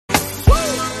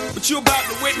What you about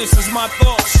to witness is my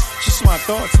thoughts. Just my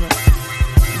thoughts, man.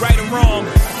 Right or wrong,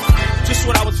 just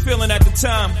what I was feeling at the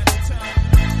time.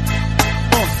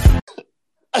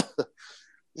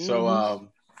 So,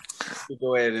 we'll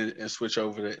go ahead and switch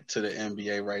over to the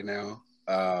NBA right now.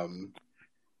 I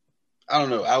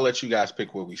don't know. I'll let you guys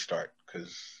pick where we start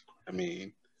because, I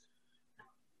mean,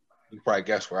 you can probably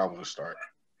guess where I want to start.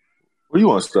 Where you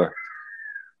want to start?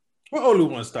 Where Olu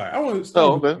want to start? I want to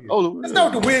start. Okay. Let's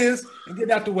start with the Wiz and get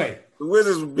out the way. The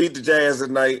Wizards beat the Jazz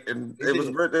tonight, and it was.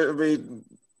 I mean,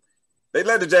 they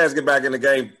let the Jazz get back in the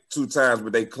game 2 times,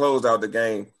 but they closed out the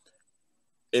game.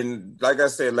 And like I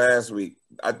said last week,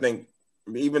 I think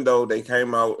even though they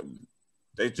came out,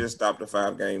 they just stopped a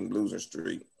 5-game losing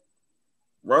streak.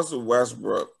 Russell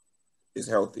Westbrook is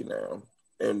healthy now,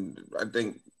 and I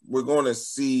think we're going to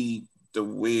see the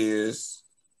Wiz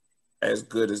as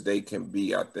good as they can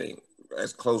be. I think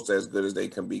as close to as good as they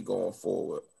can be going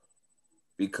forward,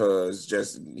 because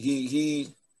just we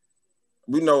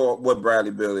know what Bradley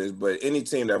Beal is, but any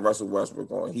team that Russell Westbrook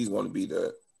on, he's going to be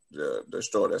the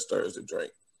straw that stirs the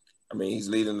drink. I mean, he's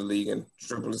leading the league in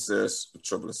triple doubles.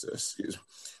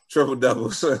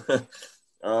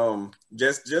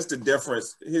 Just the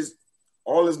difference.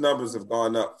 All his numbers have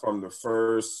gone up from the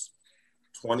first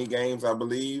 20 games, I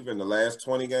believe, in the last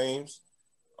 20 games.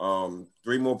 3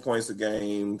 more points a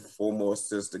game, 4 more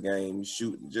assists a game,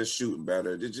 shooting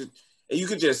better. And you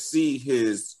could just see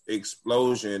his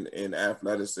explosion in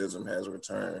athleticism has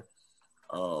returned.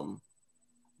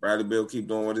 Bradley Beal keep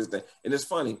doing what his thing. And it's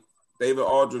funny, David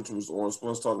Aldridge was on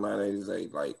Sports Talk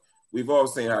 988. Like, we've all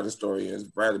seen how the story is.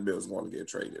 Bradley Beal is going to get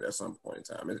traded at some point in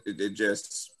time. It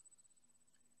just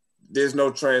there's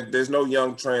no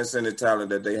young transcendent talent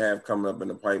that they have coming up in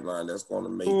the pipeline that's going to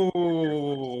make it.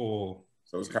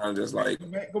 So it's kind of just like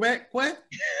go back. What?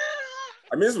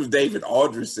 I mean, this was David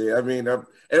Aldridge said. I mean, and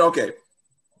okay,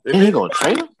 if he's going to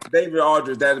trade him, David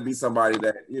Aldridge, that'd be somebody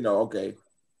that okay.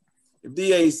 If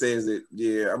DA says it,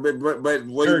 yeah. I mean, but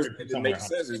what it makes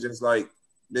sense is just like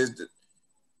they're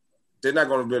not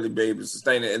going to really be able to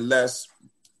sustain it unless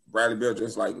Bradley Beal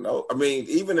just like no. I mean,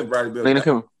 even if Bradley Beal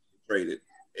got traded,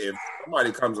 if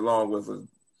somebody comes along with a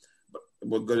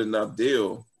good enough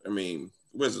deal, I mean,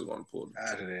 Wizards going to pull it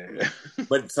out of there.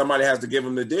 But somebody has to give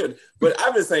him the deal. But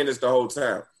I've been saying this the whole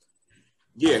time.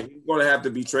 Yeah, he's going to have to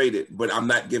be traded, but I'm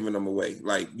not giving him away.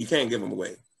 Like, you can't give him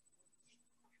away.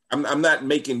 I'm not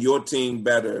making your team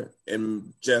better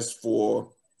and just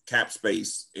for cap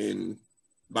space in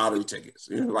lottery tickets,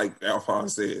 like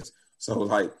Alphonse says. So,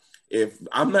 like, if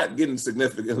I'm not getting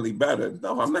significantly better,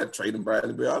 no, I'm not trading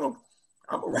Bradley Beal.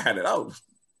 I'm going to ride it out.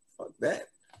 Fuck that.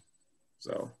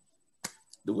 So,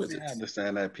 the Wizards. I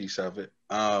understand that piece of it.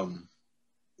 I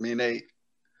mean,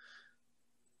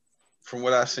 from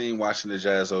what I've seen watching the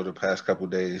Jazz over the past couple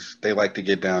of days, they like to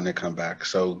get down and come back.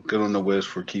 So good on the Wiz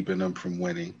for keeping them from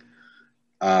winning.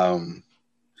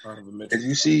 Did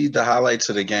you see the highlights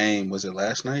of the game? Was it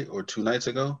last night or 2 nights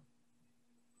ago?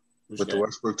 With the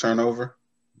Westbrook turnover?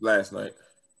 Last night.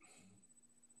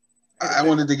 I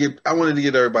wanted to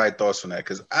get everybody's thoughts on that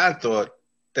because I thought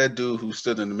that dude who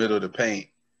stood in the middle of the paint,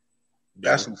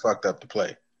 that's who fucked up the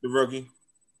play. The rookie.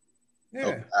 Yeah.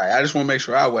 Okay. All right. I just want to make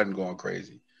sure I wasn't going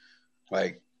crazy.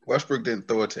 Like, Westbrook didn't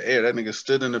throw it to air. That nigga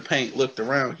stood in the paint, looked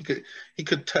around. He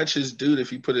could touch his dude if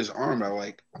he put his arm out.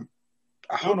 Like,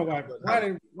 I don't know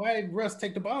why did Russ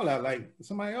take the ball out? Like,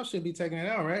 somebody else should be taking it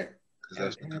out, right?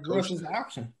 Because Russ is the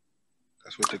option.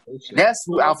 That's what the coach said. That's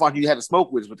who Alphonse you had to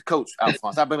smoke with the coach,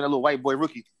 Alphonse. I blame that little white boy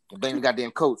rookie and blame the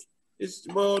goddamn coach. It's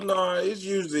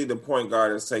usually the point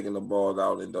guard that's taking the ball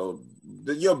out, and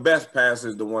your best pass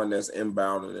is the one that's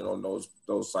inbounding it on those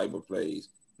cyber plays.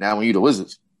 Now, when you the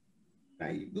Wizards,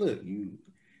 hey, look, you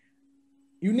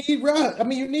need Russ. I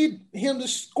mean, you need him to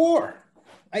score.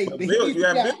 Hey, you have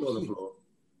Bill on the floor.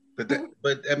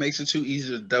 But that makes it too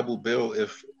easy to double Bill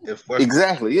if Westbrook.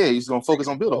 Exactly, yeah, he's gonna focus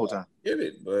on Bill the whole time. Get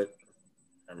it, but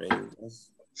I mean, I'm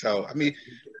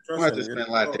not just spend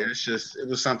a lot there. It's just it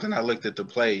was something I looked at the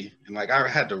play and like I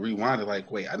had to rewind it.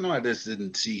 Like, wait, I know I just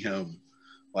didn't see him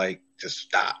like just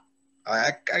stop.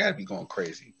 I gotta be going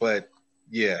crazy, but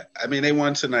yeah, I mean they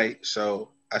won tonight,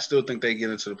 so I still think they get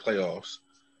into the playoffs.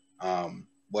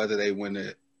 Whether they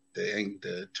win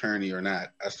the tourney or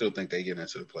not, I still think they get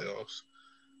into the playoffs.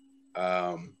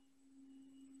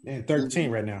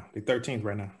 13 right now. They're 13th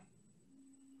right now.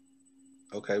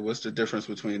 Okay, what's the difference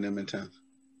between them and 10th?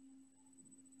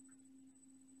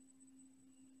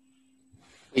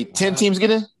 Wait, 10 teams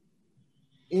get in?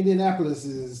 Indianapolis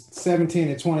is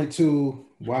 17-22.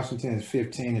 Washington is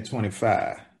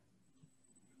 15-25.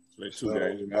 So 2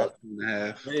 games up.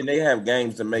 And they have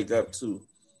games to make up too.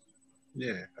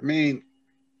 Yeah, I mean,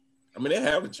 I mean, they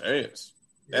have a chance.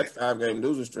 That 5-game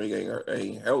losing streak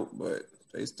ain't help, but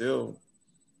they still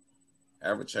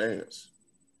have a chance.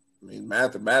 I mean,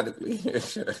 mathematically.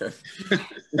 I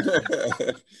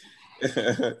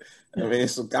mean,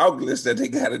 it's some calculus that they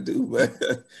got to do, but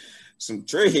some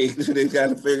trade, they got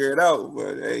to figure it out.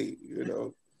 But hey,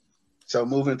 So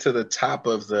moving to the top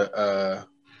of the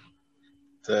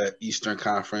Eastern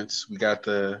Conference, we got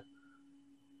the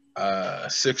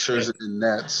Sixers and the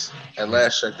Nets. At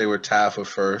last check, they were tied for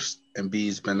first.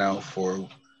 Embiid's been out for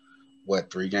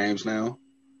 3 games now?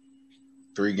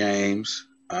 3 games.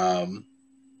 How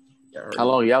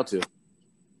long are you out to?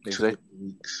 2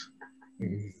 weeks.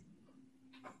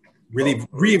 Really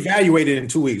reevaluated in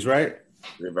 2 weeks, right?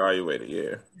 Reevaluated,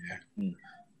 yeah.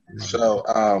 So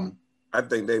I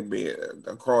think they've been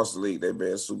across the league. They've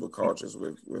been super cautious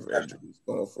with injuries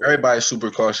going forward. Everybody's super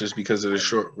cautious because of the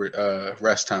short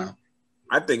rest time.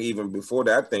 I think even before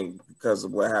that, I think because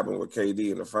of what happened with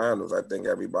KD in the finals, I think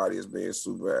everybody is being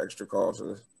super extra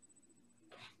cautious.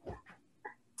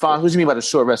 Fine. What do you mean by the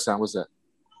short rest time? What's that?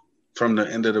 From the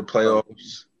end of the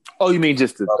playoffs. Oh, you mean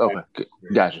just the okay?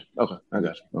 Gotcha. Okay, I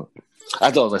got you. Okay.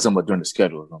 I thought it was like something during the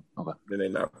schedule or something. Okay. Then they're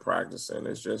not practicing.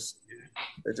 It's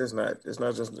not.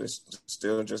 It's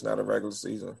still just not a regular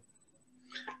season.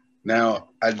 Now,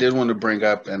 I did want to bring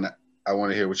up, and I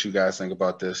want to hear what you guys think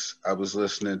about this. I was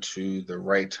listening to The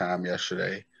Right Time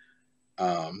yesterday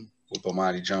with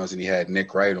Bomani Jones, and he had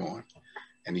Nick Wright on,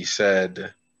 and he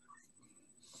said,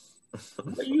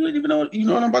 "You don't even know. You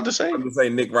know what I'm about to say?" I'm gonna say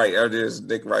Nick Wright.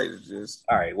 Nick Wright is just.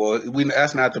 All right. Well,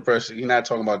 that's not the person. You're not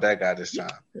talking about that guy this time.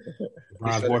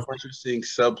 An interesting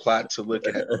subplot to look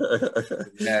at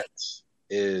the Nets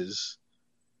is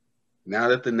now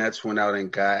that the Nets went out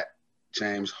and got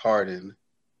James Harden.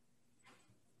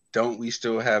 Doesn't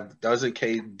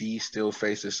KD still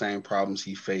face the same problems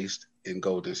he faced in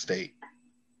Golden State?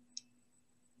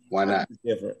 Why not?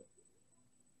 Different.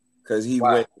 Because he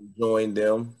went and joined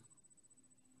them.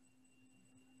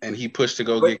 And he pushed to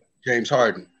get James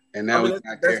Harden. And now he's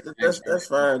not there. That's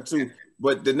fine, too.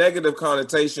 But the negative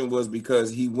connotation was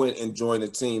because he went and joined a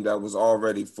team that was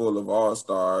already full of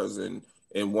all-stars and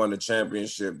won a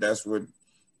championship. That's what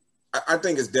I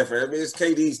think it's different. I mean, it's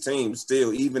KD's team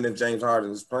still, even if James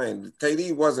Harden is playing. If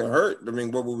KD wasn't hurt, I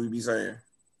mean, what would we be saying?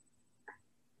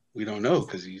 We don't know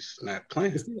because he's not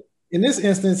playing. In this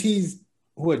instance, he's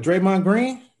Draymond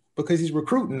Green? Because he's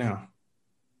recruiting now.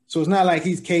 So it's not like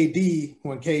he's KD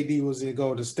when KD was in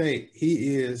Golden State.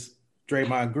 He is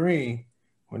Draymond Green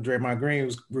when Draymond Green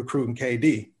was recruiting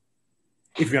KD.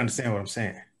 If you understand what I'm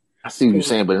saying. I see what you're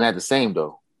saying, but it's not the same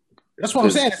though. That's what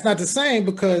I'm saying. It's not the same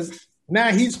because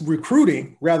now he's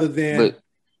recruiting rather than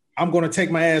I'm going to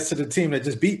take my ass to the team that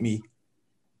just beat me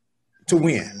to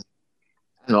win.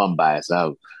 I know I'm biased.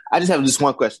 I just have just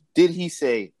one question. Did he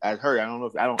say? I heard. I don't know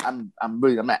if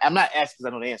I'm not asking because I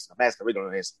know the answer. I'm asking. I really don't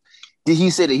know the answer. Did he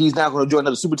say that he's not going to join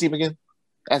another super team again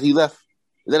after he left?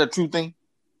 Is that a true thing?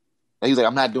 That he's like,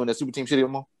 I'm not doing that super team shit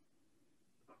anymore.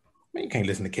 Man, you can't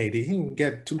listen to KD. He can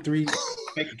get 2-3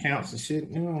 bank accounts and shit.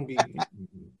 You know,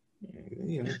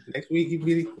 next week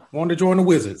he want to join the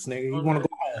Wizards, nigga. You want to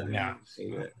go home now.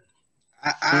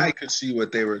 I could see where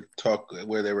they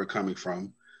were coming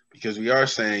from because we are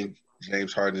saying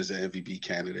James Harden is an MVP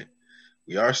candidate.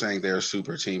 We are saying they're a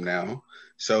super team now.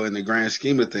 So in the grand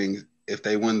scheme of things, if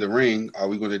they win the ring,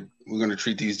 we're going to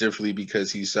treat these differently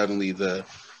because he's suddenly the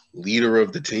leader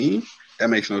of the team? That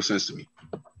makes no sense to me.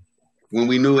 When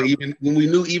we knew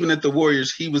even at the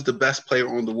Warriors, he was the best player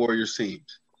on the Warriors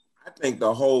teams. I think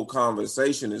the whole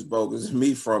conversation is bogus.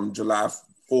 Me from July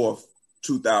 4th,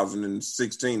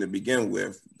 2016 to begin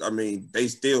with. I mean, they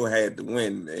still had to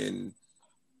win, and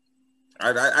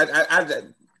I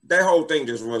that whole thing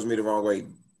just rubs me the wrong way.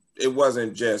 It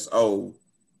wasn't just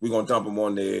we're gonna dump them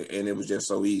on there, and it was just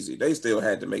so easy. They still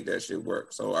had to make that shit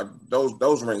work. So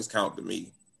those rings count to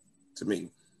me. To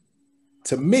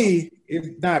me,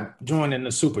 it's not joining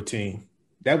the super team.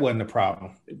 That wasn't the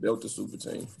problem. They built the super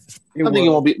team. I think it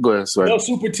won't be good. Sorry. No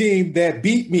super team that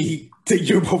beat me the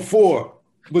year before,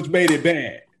 which made it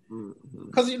bad.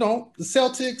 Because the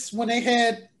Celtics when they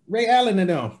had Ray Allen in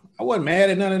them, I wasn't mad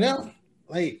at none of them.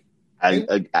 Like I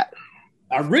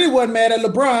really wasn't mad at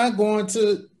LeBron going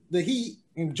to the Heat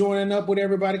and joining up with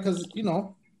everybody because the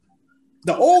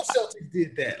old Celtics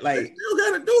did that. Like you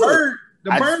gotta do it. The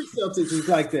Bird Celtics is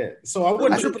like that. So I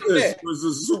wouldn't trip on that. It was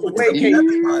a super team.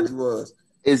 Everybody was.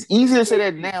 It's easy to say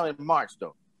that now in March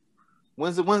though.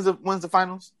 When's the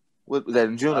finals? Was that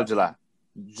in June or July?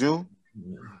 June.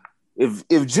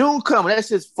 If June comes, that's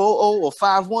just 4-0 or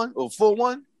 5-1 or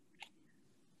 4-1.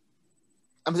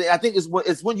 I'm saying I think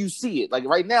it's when you see it. Like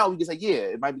right now, we can say, yeah,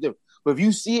 it might be different. But if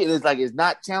you see it, it's like it's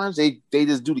not challenged. They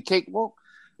just do the cakewalk.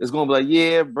 It's gonna be like,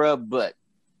 yeah, bro, but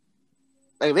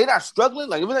like if they're not struggling,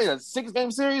 like if it's like a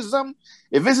 6-game series or something,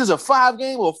 if this is a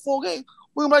 5-game or a 4-game,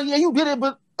 we're gonna be like, yeah, you did it,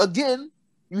 but again,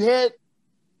 you had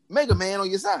Mega Man on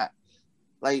your side.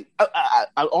 Like,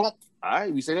 all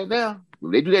right, we say that now.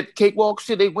 If they do that cakewalk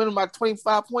shit, they win by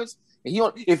 25 points. And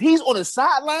if he's on the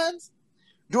sidelines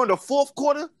during the fourth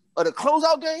quarter of the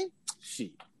closeout game,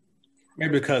 shit.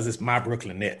 Maybe because it's my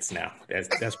Brooklyn Nets now. That's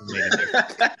what made it different.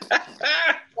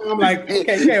 I'm like,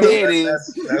 okay, yeah, there it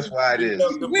is. That's why it is.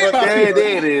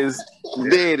 There it is.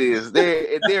 There it is.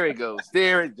 There it goes.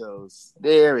 There it goes.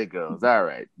 There it goes. All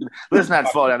right. Let's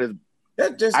not fall down this.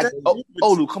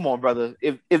 Olu, come on, brother.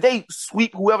 If they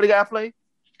sweep whoever they got to play,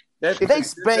 if they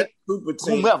spank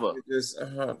whomever.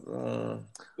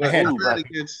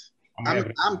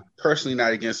 I'm personally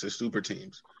not against the super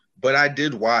teams, but I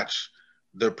did watch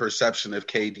the perception of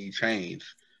KD change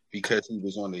because he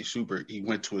was on he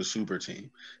went to a super team.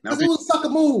 Now, it was a sucker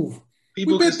move. We've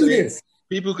been through this.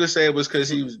 People could say it was because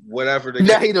he was whatever.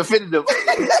 Now he defended them.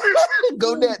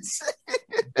 Go Nets.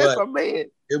 That's my man.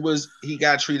 He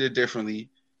got treated differently,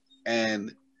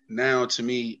 and now to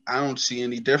me, I don't see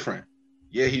any different.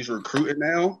 Yeah, he's recruiting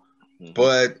now,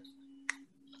 but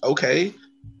okay.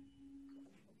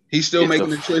 He's still making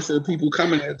the choice of people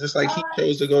coming there, just like he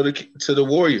chose to go to the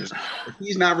Warriors. If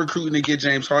he's not recruiting to get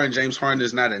James Harden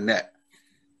is not a net.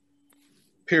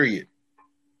 Period.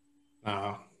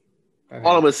 All I'm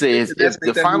gonna say is if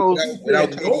the finals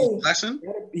without KD's lesson,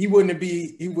 he wouldn't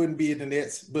be in the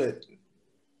Nets, but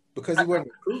because he wasn't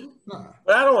recruiting.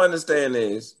 What I don't understand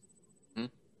is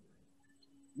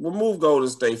remove Golden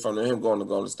State from him going to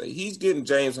Golden State. He's getting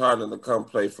James Harden to come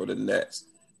play for the Nets.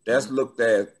 That's looked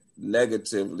at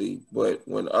negatively, but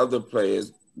when other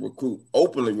players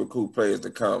openly recruit players to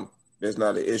come, there's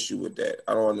not an issue with that.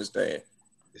 I don't understand.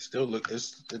 It's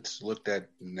looked at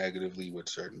negatively with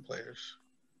certain players.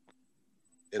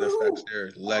 It affects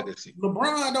their legacy.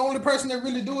 LeBron, the only person that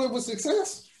really do it with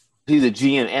success. He's a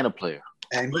GM and a player.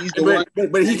 And he's the one,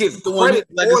 but he gets the credit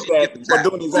for that for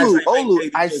doing exactly.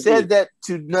 Olu, I said that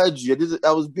to nudge you.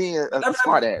 I was being a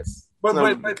smart ass.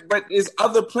 But it's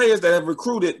other players that have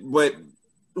recruited, but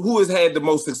who has had the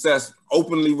most success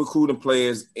openly recruiting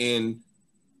players and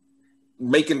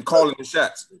calling the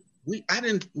shots?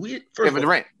 Kevin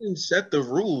Durant didn't set the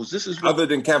rules. This is other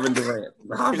than Kevin Durant.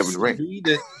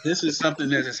 This is something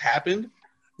that has happened.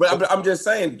 But I'm just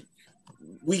saying,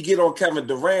 we're going to get on Kevin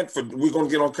Durant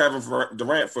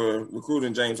for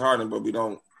recruiting James Harden, but we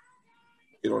don't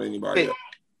get on anybody else.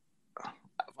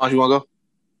 You want to go?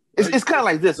 It's kind of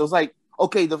like this. It's like,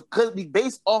 okay, because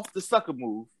based off the sucker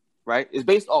move, right?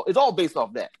 It's all based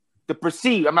off that. The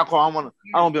perceived. I don't want to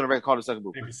be on the record call the sucker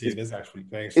move. It's actually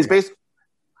thanks. It's based.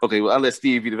 Okay, well, I'll let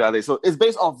Steve be the validate. So it's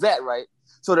based off that, right?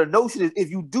 So the notion is, if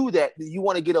you do that, you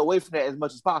want to get away from that as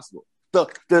much as possible.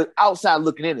 The outside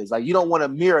looking in is like you don't want to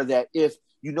mirror that if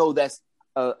you know that's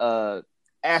a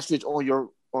asterisk on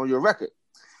your record.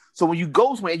 So when you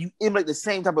go somewhere and you emulate the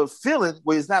same type of feeling,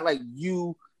 where it's not like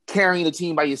you carrying the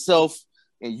team by yourself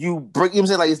and you break. You know what I'm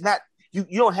saying? Like it's not you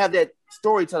don't have that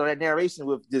storyteller, that narration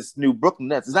with this new Brooklyn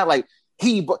Nets. It's not like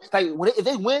if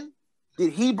they win,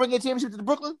 did he bring a championship to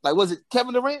Brooklyn? Like, was it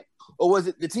Kevin Durant or was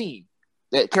it the team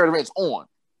that Kevin Durant's on?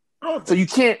 So you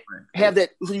can't have that.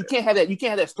 So you can't have that. You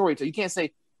can't have that storyteller. You can't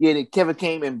say, yeah, that Kevin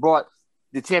came and brought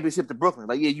the championship to Brooklyn.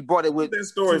 Like, yeah, you brought it with that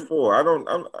story for. I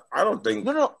don't think.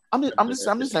 No. I'm just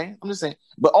saying.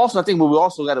 But also, I think what we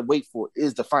also got to wait for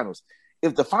is the finals.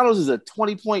 If the finals is a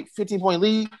 20-point, 15-point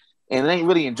lead and it ain't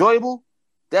really enjoyable,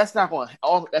 that's not going to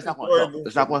help. It's not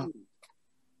going.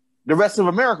 The rest of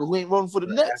America who ain't voting for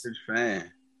the Nets.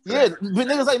 Fan. Yeah, but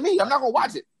niggas like me, I'm not going to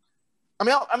watch it. I'm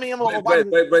going to watch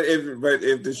it. But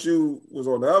if the shoe was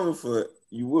on the other foot,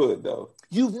 you would though.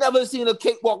 You've never seen a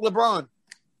cakewalk LeBron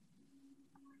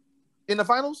in the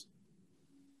finals?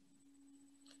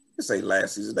 You say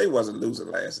last season. They wasn't losing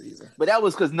last season. But that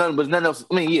was because none else.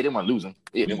 I mean, yeah, they weren't losing.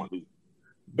 Yeah, they weren't losing.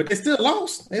 But they still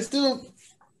lost. They did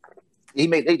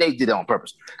it on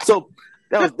purpose. So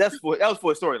that was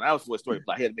for a story. That was for a story.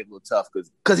 I had to make it a little tough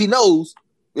because he knows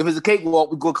if it's a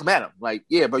cakewalk, we're gonna come at him. Like,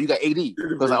 yeah, bro, you got AD.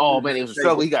 Because like, oh man, it was a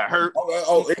struggle. He got hurt.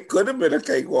 It could have been a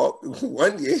cakewalk.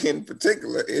 One year in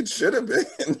particular, it should have been.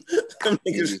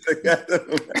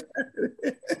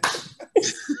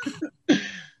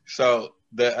 So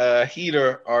the Heat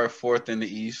are fourth in the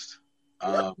East.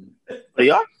 They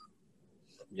are?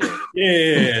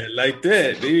 Yeah, like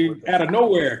that. They out of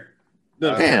nowhere.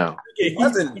 Damn. They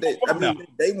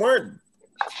weren't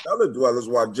Cellar dwellers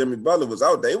while Jimmy Butler was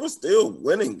out. They were still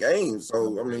winning games.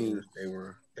 So I mean, they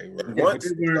were. Once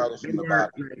they started from the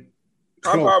bottom.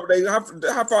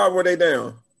 How far were they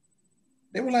down?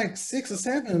 They were like 6 or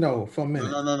 7 though for a minute.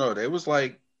 No. They was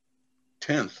like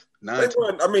 10th. They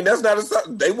weren't, I mean, that's not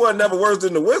they weren't never worse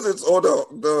than the Wizards or the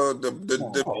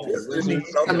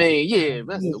I mean, yeah,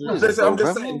 that's the Wizards. I'm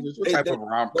just saying.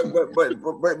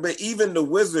 But even the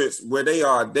Wizards, where they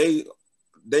are, they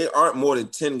aren't more than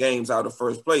 10 games out of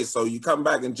first place. So you come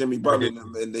back and Jimmy Butler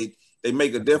and they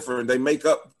make a difference. They make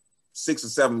up 6 or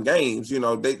 7 games. You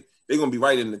know, they're gonna be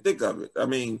right in the thick of it. I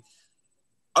mean,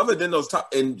 other than those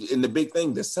top and the big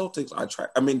thing, the Celtics are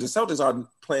the Celtics are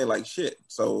playing like shit.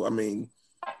 So I mean.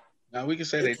 Now we can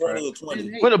say they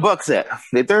 20. Where the Bucks at?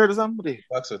 They third or something?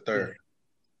 Bucks are third.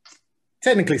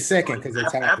 Technically second because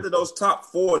after those top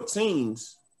 4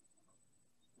 teams,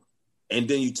 and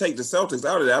then you take the Celtics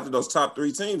out of it. After those top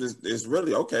 3 teams, it's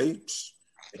really okay.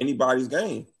 Anybody's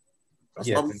game. That's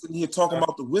why we're sitting here talking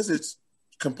about the Wizards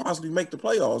can possibly make the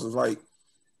playoffs. It's like,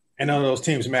 and none of those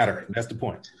teams matter. That's the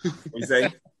point. You say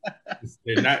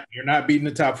you're not beating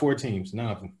the top 4 teams. None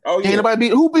of them. Oh yeah. Ain't nobody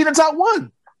who beat the top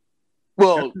 1?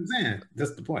 Well,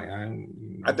 that's the point.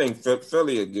 I think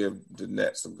Philly will give the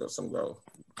Nets some go.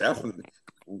 Definitely.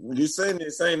 You're saying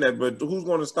that, but who's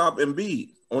going to stop Embiid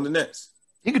on the Nets?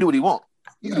 He can do what he wants.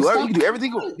 He can do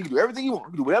everything he wants. He can do everything he wants.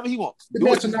 He can do whatever he wants. The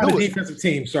Nets are not a defensive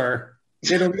team, sir.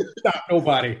 They don't stop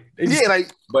nobody.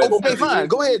 Okay, fine.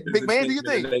 Go ahead, big man. Do your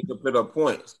thing. They can put up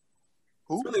points.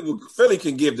 Who? Philly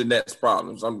can give the Nets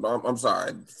problems. I'm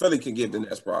sorry. Philly can give the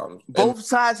Nets problems. Both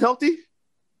sides healthy?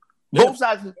 Yeah. Both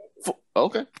sides.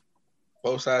 Okay.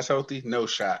 Both sides healthy? No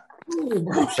shot.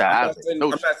 No shot. I'm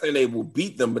not saying they will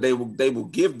beat them, but they will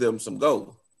give them some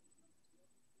go.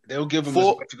 They'll give them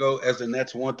as much go as the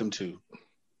Nets want them to.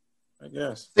 I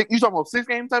guess. You talking about 6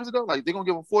 game types ago? Like they're gonna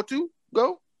give them 4-2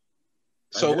 go?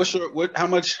 So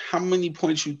how many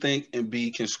points you think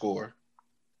Embiid can score?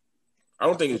 I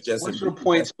don't think it's just. What's your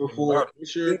points before?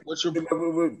 What's your?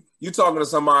 You talking to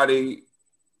somebody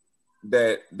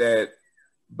that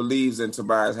believes in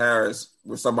Tobias Harris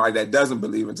with somebody that doesn't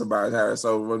believe in Tobias Harris.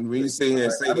 So when we sit here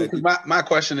and say that, my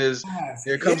question is,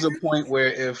 there comes a point where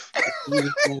if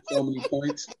he's scoring so many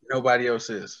points, nobody else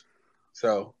is.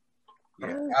 So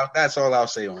that's all I'll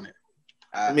say on it.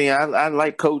 I mean, I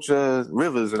like Coach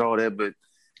Rivers and all that, but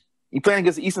you playing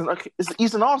against the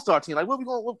Eastern All-Star team. Like, what we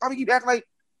going? Why we keep acting like?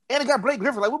 And it got Blake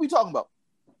Griffin. Like, what we talking about?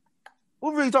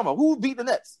 What we really talking about? Who beat the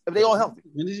Nets if they all healthy?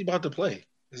 When is he about to play?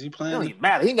 Is he playing? It don't even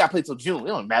matter. He ain't got to play till June. It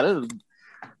don't matter.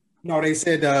 No, they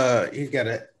said he's got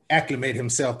to acclimate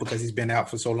himself because he's been out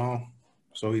for so long.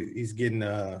 So he's getting.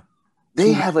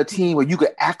 They have a team where you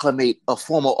could acclimate a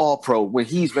former All-Pro when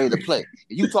he's ready to play.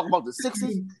 And you talk about the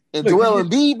Sixers and Joel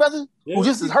Embiid, brother, who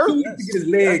just is hurt. He needs to get his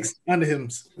legs under him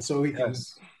so he can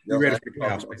be ready for the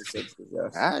playoffs.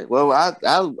 All right.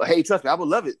 Well, hey, trust me, I would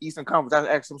love it. Eastern Conference,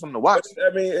 I'd ask him something to watch.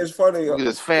 I mean, it's funny. You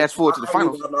just fast forward to the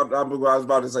finals. I was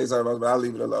about to say something, but I'll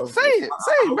leave it alone. Say it,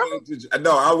 bro.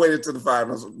 No, I'll wait until the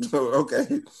finals.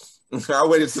 Okay. I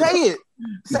waited. Say it.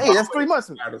 That's 3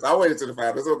 months. I waited till the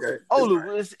finals. Okay.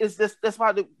 Oh, that's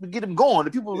why we get them going.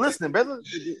 The people listening, brother.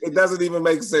 It doesn't even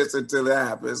make sense until it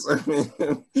happens. I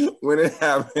mean, when it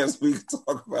happens, we can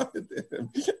talk about it then.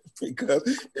 Because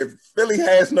if Philly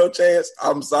has no chance,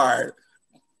 I'm sorry.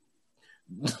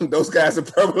 Those guys are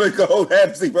probably going to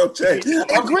have 0 chance. I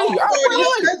agree.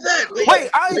 Wait,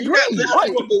 I agree.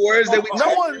 The words that we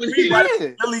no one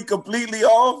Philly completely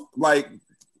off. Like.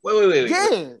 Wait.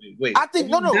 Yeah. Wait. I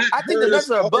think I think the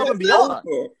Nets are above and beyond.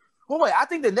 Well, wait, I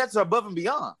think the Nets are above and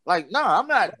beyond. Like, no, I'm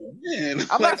not. Man,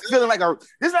 I'm not feeling like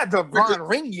this is not the LeBron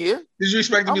ring year. Did you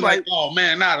expect to be like, oh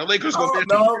man, the Lakers go there?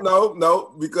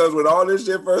 No, because when all this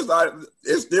shit first started,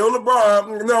 it's still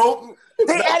LeBron. No.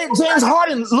 They added James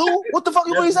Harden, Lou. What the fuck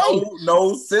are you saying?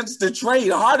 No, since the trade,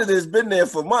 Harden has been there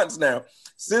for months now.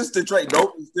 Since the trade,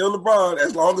 nope, it's still LeBron.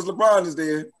 As long as LeBron is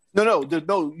there. No,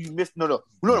 you missed. No.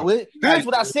 Here's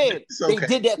what I said. Okay.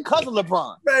 They did that because of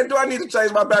LeBron. Man, do I need to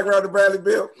change my background to Bradley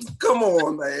Beal? Come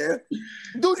on, man.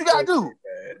 Do what you gotta do.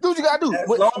 As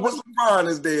long as LeBron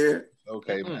is there.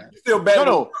 Okay, man. You still betting?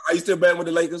 No. Are you still betting with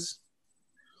the Lakers?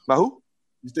 By who?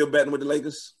 You still betting with the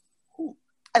Lakers?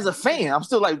 As a fan, I'm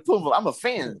still like, I'm a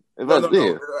fan.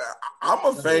 No. I'm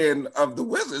a fan of the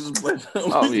Wizards, but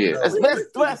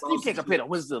you can't compare the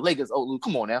Wizards to the Lakers. Oh,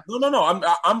 come on now. No.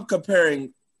 I'm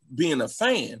comparing being a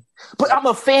fan. But I'm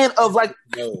a fan of like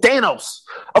Thanos.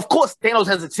 Of course, Thanos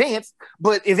has a chance,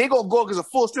 but if they're gonna go against a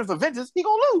full strength Avengers, he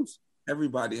gonna lose.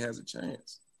 Everybody has a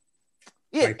chance.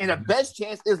 Yeah, and the best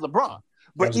chance is LeBron.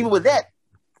 But even with that,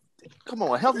 come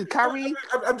on, healthy Kyrie.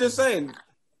 I'm just saying.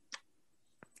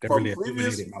 From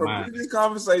previous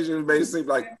conversations, it made it seem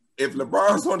like if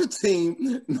LeBron's on the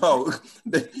team,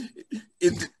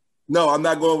 no, I'm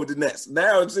not going with the Nets.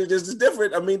 Now it's just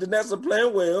different. I mean, the Nets are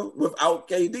playing well without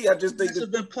KD. I just think the Nets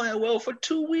have been playing well for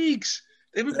 2 weeks.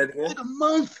 They've been like a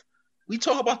month. We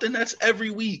talk about the Nets every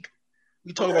week.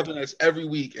 And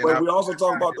but we also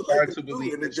talk about the Lakers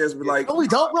too, and it just be like, no, we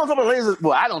don't. We don't talk about Lakers.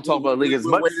 Well, I don't talk about Lakers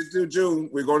much. We're waiting until June.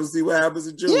 We're going to see what happens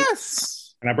in June.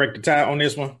 Yes. Can I break the tie on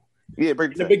this one? Yeah,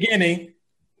 break the tie. In the beginning,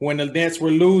 when the Nets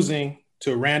were losing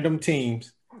to random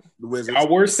teams, the Wizards, I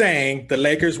were saying the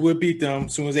Lakers would beat them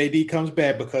as soon as AD comes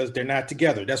back because they're not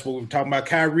together. That's what we were talking about.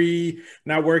 Kyrie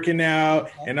not working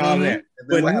out and all that.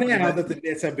 But now that the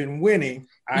Nets have been winning,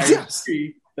 I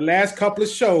agree. The last couple of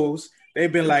shows,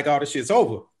 they've been like, "Oh, this shit's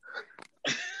over."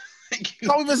 That's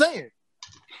all we've been saying.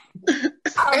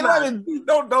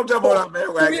 Don't jump on our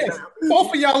bandwagon. Yes,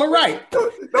 both of y'all are right.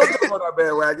 Don't jump on our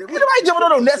bandwagon. Ain't nobody jumping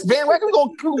on the Nets bandwagon.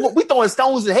 We throwing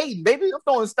stones and hating, baby. I'm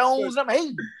throwing stones and I'm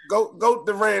hating. Go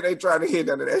Durant ain't trying to hit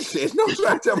none of that shit. Don't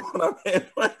try to jump on our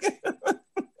bandwagon.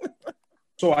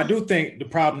 So I do think the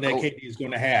problem that KD is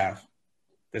going to have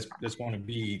that's going to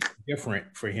be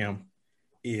different for him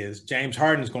is James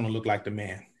Harden is going to look like the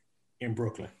man in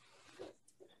Brooklyn.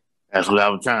 That's what I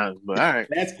was trying. But all right,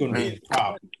 that's going to be his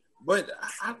problem. But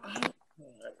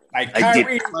like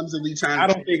Kyrie, I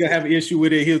don't think I have an issue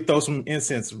with it. He'll throw some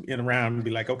incense in around and be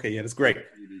like, "Okay, yeah, that's great."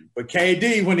 But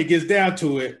KD, when it gets down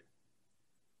to it,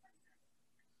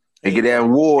 and get that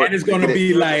award, and it's going to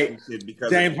be like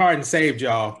James Harden saved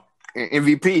y'all.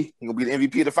 MVP. He's going to be the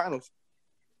MVP of the finals.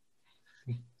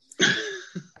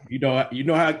 You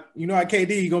know how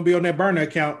KD going to be on that burner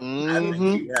account. I think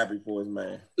he's happy for his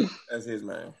man. That's his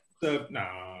man. So, no.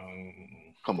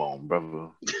 Come on, brother.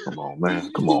 Come on,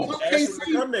 man. Come on.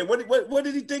 What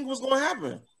did he think was going to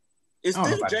happen? It's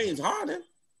still James Harden.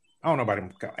 I don't know about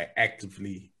him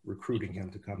actively recruiting him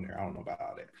to come there. I don't know about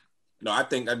all that. No, I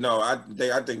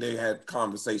think they had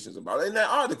conversations about it. In that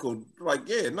article, like,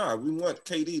 we want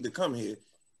KD to come here.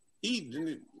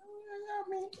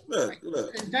 Look.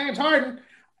 James Harden,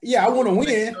 I want to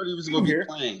win. I thought he was going to be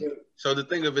playing. So the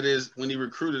thing of it is, when he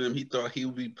recruited him, he thought he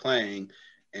would be playing,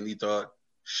 and he thought,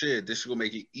 shit, this is going to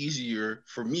make it easier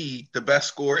for me, the best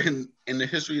scorer in the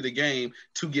history of the game,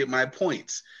 to get my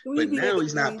points. But now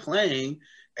he's not playing,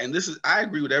 and I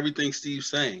agree with everything Steve's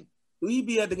saying. Will he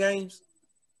be at the games?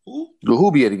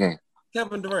 Who be at the game?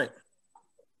 Kevin Durant.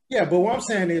 Yeah, but what I'm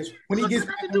saying is, when he gets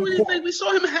back on the court, we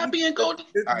saw him happy and go.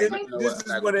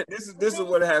 This is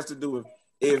what it has to do with.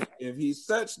 If he's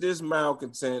such this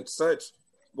malcontent,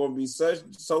 going to be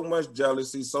so much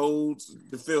jealousy,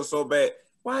 to feel so bad.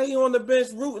 Why are you on the bench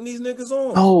rooting these niggas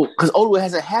on? Oh, because Olu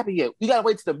hasn't happened yet. We gotta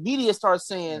wait till the media starts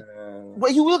saying,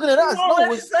 "Well, you looking at us?"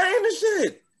 No, it's saying the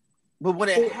shit. But when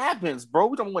it happens, bro,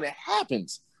 we don't know when it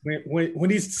happens.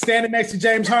 When he's standing next to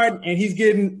James Harden and he's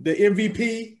getting the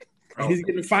MVP and he's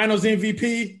getting the Finals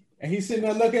MVP and he's sitting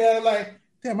there looking at it like,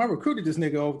 "Damn, I recruited this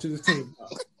nigga over to this team."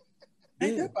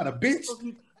 Ain't that about a bitch?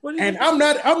 And I'm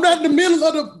not in the middle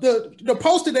of the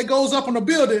poster that goes up on the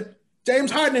building.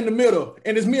 James Harden in the middle,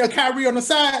 and it's me and Kyrie on the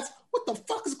sides. What the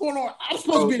fuck is going on? I'm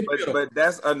supposed to be in the middle. But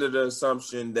that's under the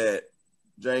assumption that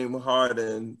James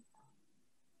Harden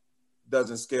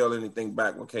doesn't scale anything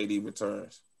back when KD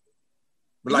returns.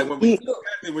 But like when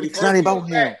it's not about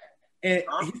him. And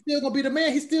he's still gonna be the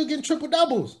man. He's still getting triple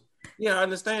doubles. Yeah, I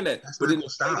understand that. But it will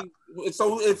stop.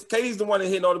 So if KD's the one that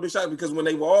hitting all the big shots, because when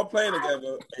they were all playing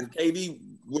together and KD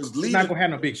was leading, he's not gonna have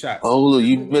no big shots. Olu,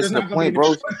 you missed the point,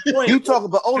 bro. You talking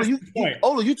about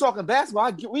Olu? You talking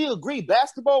basketball? We agree,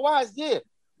 basketball wise, yeah.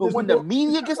 But when the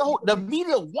media gets a hold, the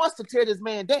media wants to tear this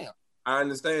man down. I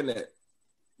understand that,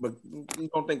 but you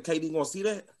don't think KD gonna see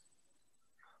that?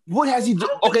 What has he done?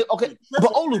 Okay.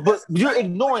 But Olu, but you're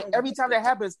ignoring every time that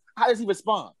happens. How does he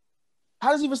respond?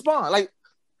 Like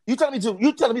you telling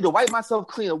me to wipe myself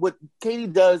clean of what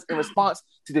KD does in response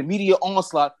to the media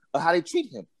onslaught of how they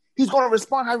treat him. He's going to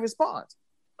respond how he responds.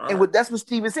 That's what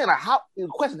Steve is saying. Like how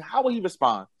will he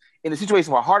respond in a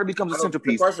situation where Harden becomes a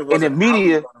centerpiece and the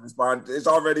media respond? It's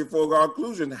already foregone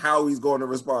conclusion how he's going to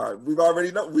respond. We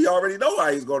already know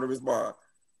how he's going to respond.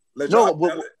 But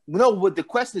the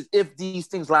question is if these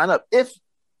things line up. If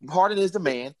Harden is the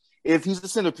man, if he's the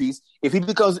centerpiece, if he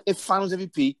becomes Finals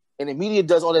MVP, and the media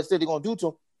does all that stuff they're going to do to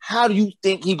him, how do you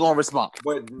think he's going to respond?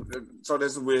 But so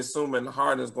we're assuming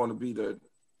Harden is going to be the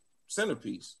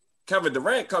centerpiece. Kevin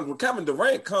Durant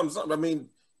comes up. I mean,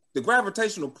 the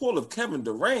gravitational pull of Kevin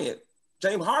Durant,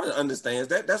 James Harden understands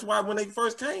that. That's why when they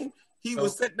first came, he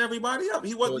was setting everybody up.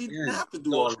 He didn't have to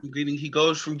do all that. He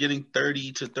goes from getting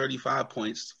 30 to 35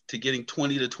 points to getting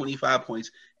 20 to 25 points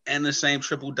and the same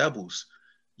triple doubles.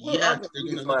 Yeah,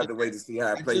 we just have to wait to see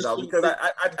how it plays out because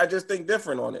I just think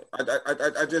different on it.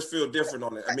 I just feel different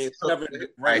on it. I mean, it's never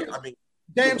right. I mean,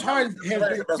 James Harden has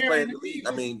been the best player in the league.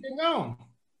 I mean, been gone.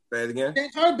 Say it again.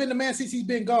 James Harden been the man since he's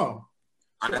been gone.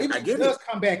 So I if get he does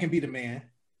come back and be the man,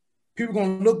 people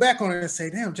gonna look back on it and say,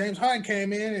 "Damn, James Harden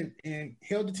came in and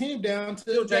held the team down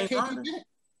to James Harden.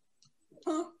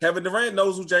 Huh? Kevin Durant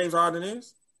knows who James Harden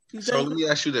is. So let me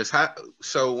ask you this: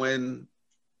 so when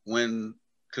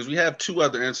because we have two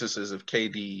other instances of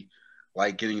KD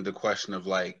like getting the question of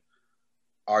like,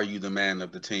 are you the man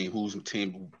of the team? Who's the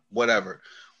team? Whatever.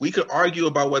 We could argue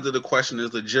about whether the question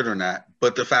is legit or not,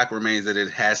 but the fact remains that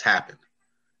it has happened.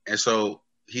 And so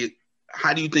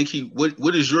how do you think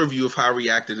what is your view of how he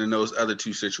reacted in those other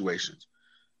two situations?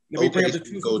 Let me bring up the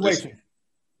two situations.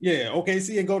 Yeah,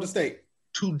 OKC and Golden State.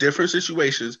 Two different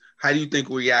situations. How do you think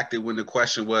we reacted when the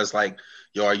question was like,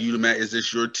 yo, are you the man? Is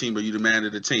this your team? Or are you the man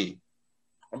of the team?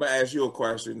 I'm going to ask you a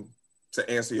question to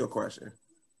answer your question.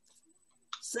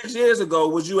 6 years ago,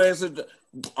 would you answer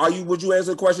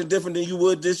the question different than you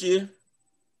would this year?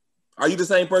 Are you the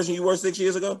same person you were 6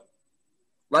 years ago?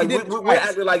 Like we're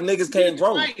acting like niggas can't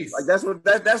grow. Like that's what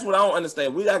I don't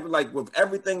understand. We act like with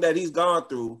everything that he's gone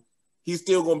through, he's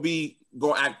still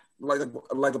gonna act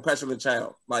like a petulant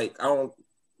child. Like I don't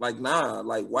like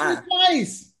like why?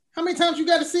 Twice. How many times you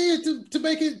got to see it to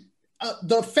make it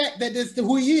the fact that that's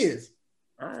who he is?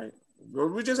 All right. Well,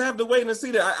 we just have to wait and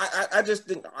see that. I just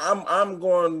think I'm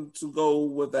going to go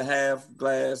with a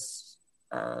glass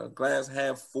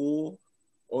half full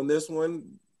on this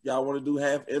one. Y'all want to do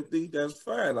half empty? That's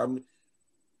fine. I mean,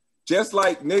 just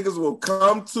like niggas will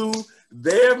come to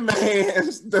their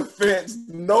man's defense,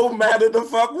 no matter the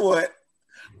fuck what.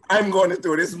 I'm going to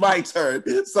do it. It's my turn.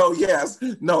 So yes,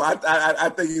 no, I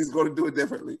think he's going to do it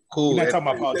differently. Cool. We're not talking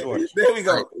about Paul George. There we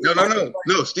go.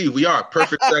 No, Steve, we are.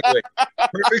 Perfect segue.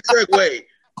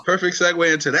 Perfect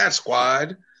segue into that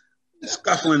squad.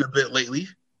 Scuffling a bit lately.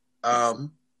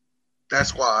 That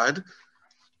squad,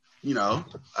 you know.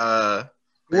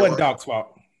 It wasn't Doc's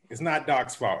fault. It's not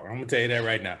Doc's fault. I'm going to tell you that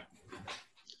right now.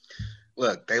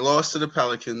 Look, they lost to the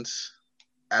Pelicans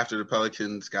after the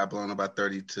Pelicans got blown up by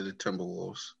 30 to the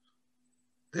Timberwolves.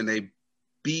 Then they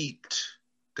beat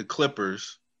the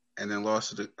Clippers and then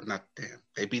lost to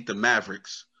they beat the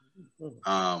Mavericks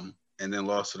and then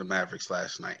lost to the Mavericks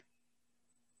last night.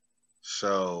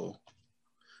 So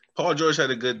Paul George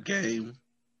had a good game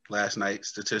last night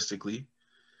statistically.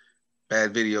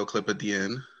 Bad video clip at the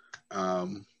end.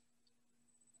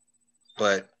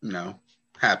 But, you know,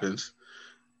 happens.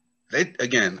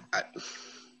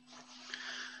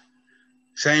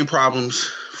 Same problems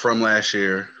from last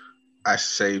year. I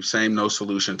say same no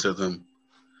solution to them.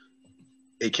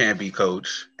 It can't be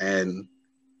coach. And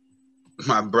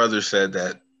my brother said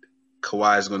that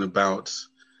Kawhi is going to bounce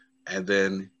and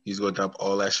then he's going to dump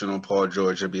all that shit on Paul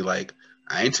George and be like,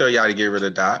 I ain't tell y'all to get rid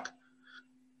of Doc.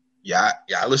 Y'all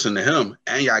listen to him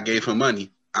and y'all gave him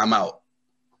money. I'm out.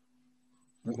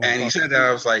 And he said that.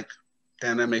 I was like,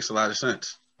 damn, that makes a lot of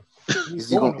sense.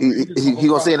 He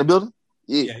gonna stay in the building?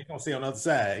 Yeah, he's gonna stay on the other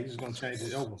side. He's just gonna change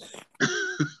it over.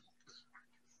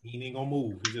 He ain't gonna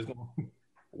move. He's just gonna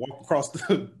walk across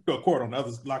the court on the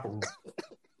other locker room.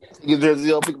 Get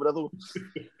jersey, I'll pick up another one.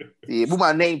 Yeah, put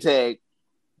my name tag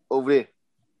over there.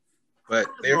 But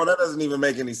that doesn't even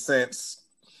make any sense.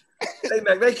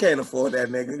 They can't afford that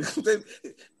nigga.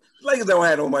 Lakers don't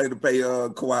have no money to pay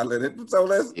Kawhi Leonard. So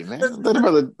let's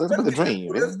the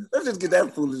dream. Let's just get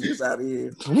that foolishness out of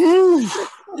here.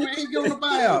 He going to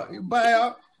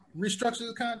buyout, restructure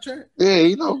the contract. Yeah,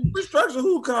 you know. Restructure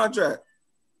who contract?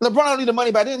 LeBron don't need the money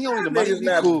back then. He don't need the money. He's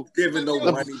not cool. Giving no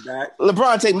money back.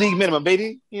 LeBron take league minimum,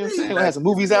 baby. You know what I'm saying? He'll have some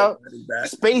movies out.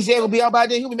 Space Jam will be out by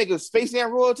then. He'll be making Space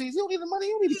Jam royalties. He don't need the money.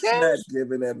 He don't need the cash. He's not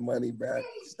giving that money back.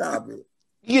 Stop it.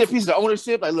 You get a piece of the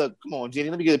ownership. Like, look, come on,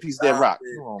 Jenny. Let me get a piece of that rock.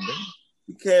 Come on, man.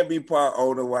 You can't be part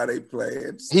owner while they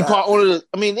playing. He part owner.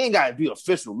 I mean, they ain't got to be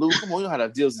official, Lou. Come on, you know how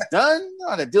that deals is done. You know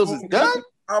how that deals is done.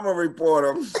 I'm a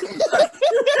reporter.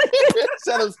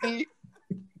 Shut up, Steve.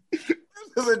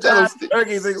 This is a John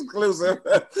Turkey's exclusive.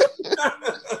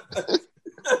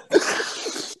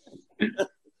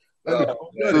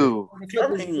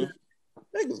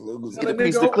 Niggas lose. Get a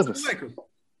piece of the Clippers.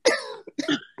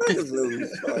 Niggas lose.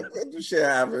 This shit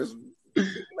happens.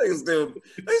 They still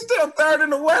third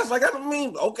in the West. Like, I don't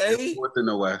mean, okay. Fourth in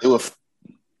the West.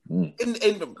 And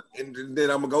then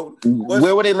I'm gonna go.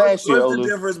 Where were they last year? What's the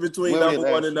difference between number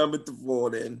 1 and number 4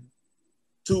 then?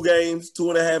 2 games,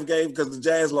 2.5 games, because the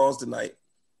Jazz lost tonight.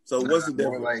 So what's the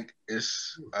difference? Like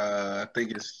it's I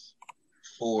think it's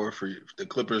 4 for you. The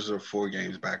Clippers are 4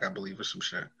 games back, I believe, or some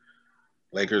shit.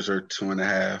 Lakers are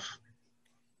 2.5.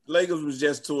 Lakers was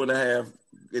just 2.5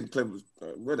 in Clippers,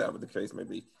 whatever the case may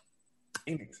be.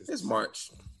 It's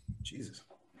March. Jesus.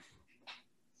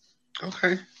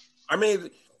 Okay. I mean,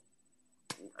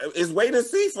 it's wait and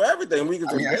see for everything. We can.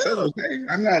 I said okay.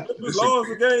 I'm not. We lost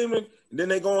the game, and then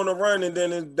they go on a run, and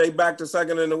then they back to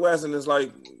second in the West, and it's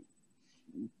like,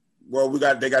 well,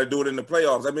 they got to do it in the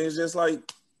playoffs. I mean, it's just like.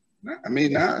 We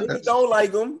don't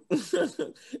like them,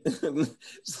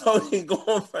 so he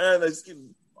gonna find a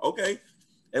okay,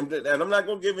 and I'm not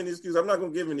gonna give any excuse. I'm not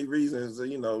gonna give any reasons.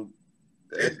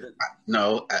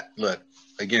 Look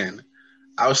again.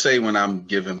 I'll say when I'm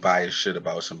giving biased shit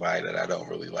about somebody that I don't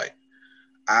really like.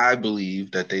 I believe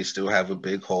that they still have a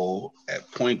big hole at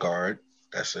point guard.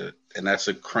 That's a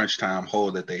crunch time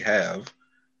hole that they have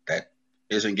that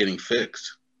isn't getting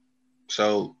fixed.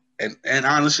 So. And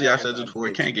honestly, I said this before,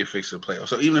 it can't get fixed in the playoffs.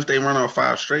 So even if they run on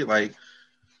 5 straight, like,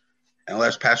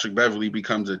 unless Patrick Beverley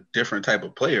becomes a different type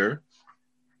of player,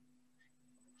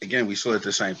 again, we still at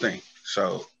the same thing.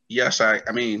 So, yes, I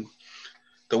mean,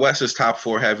 the West is top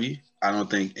 4 heavy. I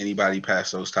don't think anybody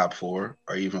past those top 4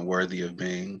 are even worthy of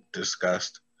being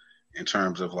discussed in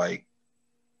terms of, like,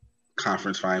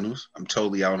 conference finals. I'm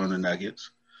totally out on the Nuggets.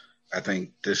 I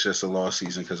think this is just a lost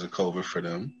season because of COVID for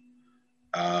them.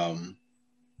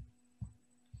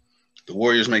 The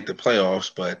Warriors make the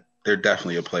playoffs, but they're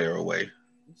definitely a player away.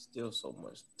 Still so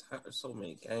much time, so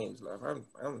many games left.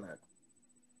 I'm not.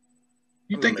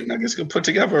 You think the Nuggets can put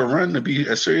together a run to be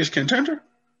a serious contender?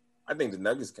 I think the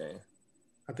Nuggets can.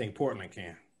 I think Portland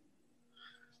can.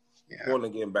 Yeah.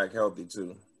 Portland getting back healthy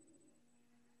too.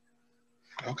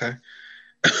 Okay.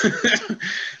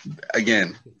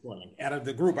 Again, Portland. Out of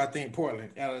the group, I think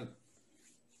Portland. I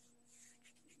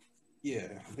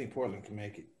think Portland can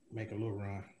make a little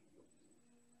run.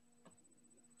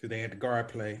 They had the guard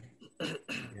play.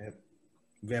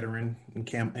 Veteran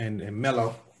and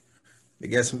Melo. They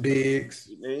got some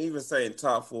bigs. And even saying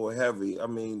top 4 heavy, I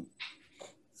mean,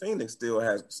 Phoenix still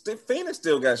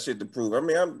got shit to prove. I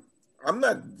mean, I'm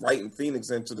not writing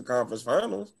Phoenix into the conference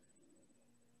finals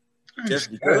just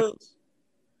because.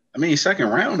 I mean, second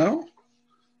round though.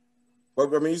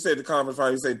 But I mean, you said the conference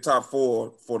finals. You said top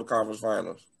 4 for the conference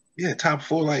finals. Yeah, top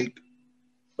 4, like.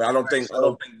 But I don't think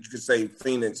you could say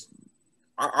Phoenix.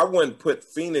 I wouldn't put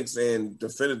Phoenix in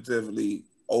definitively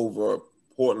over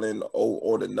Portland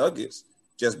or the Nuggets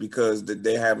just because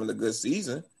they're having a good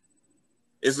season.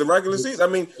 It's the regular season. I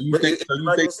mean, you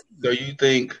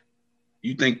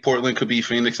think Portland could beat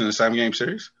Phoenix in a 7-game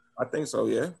series? I think so.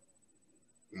 Yeah,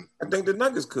 I think the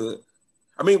Nuggets could.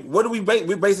 I mean, what are we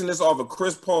we're basing this off of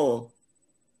Chris Paul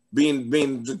being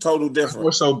the total difference?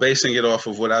 We're so basing it off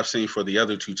of what I've seen for the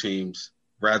other 2 teams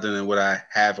rather than what I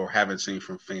have or haven't seen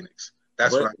from Phoenix.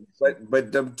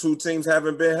 But the 2 teams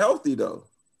haven't been healthy though.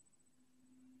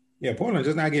 Yeah, Portland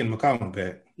just not getting McCollum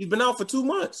back. He's been out for 2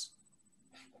 months.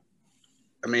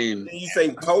 I mean, you say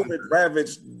COVID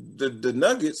ravaged the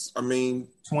Nuggets. I mean,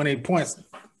 20 points,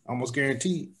 almost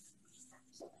guaranteed.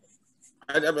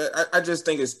 I just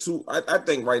think it's too. I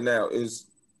think right now it's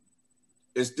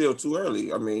still too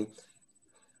early. I mean,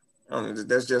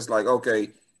 that's just like okay.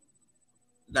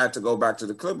 Not to go back to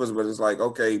the Clippers, but it's like,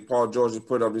 okay, Paul George has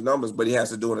put up the numbers, but he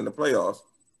has to do it in the playoffs.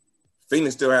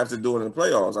 Phoenix still have to do it in the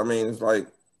playoffs. I mean, it's like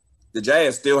the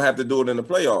Jazz still have to do it in the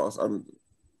playoffs.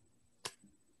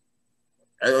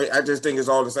 I just think it's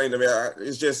all the same to me.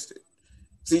 It's just,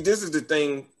 see, this is the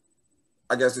thing,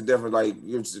 I guess the difference,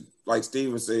 like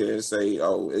Steve would say,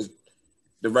 the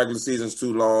regular season's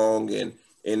too long, and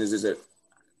this is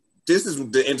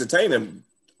the entertaining.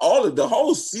 The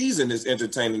whole season is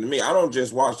entertaining to me. I don't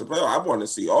just watch the playoffs. I want to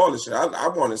see all the shit. I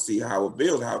want to see how it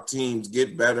builds, how teams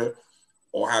get better,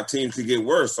 or how teams could get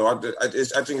worse. So I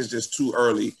think it's just too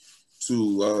early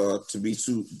to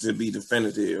be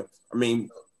definitive. I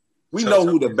mean, we know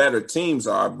who the better teams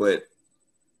are, but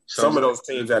some of those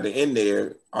teams at the end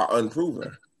there are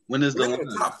unproven. When is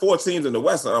the top 4 teams in the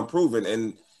West are unproven,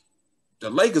 and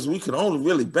the Lakers we can only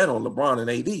really bet on LeBron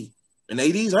and AD. And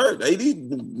AD's hurt.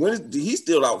 He's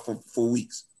still out for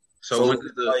weeks. So when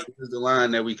is the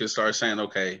line that we can start saying,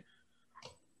 okay,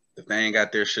 if they ain't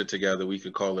got their shit together, we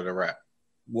could call it a wrap?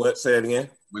 What? Say it again.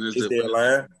 When is there a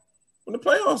line? When the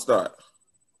playoffs start.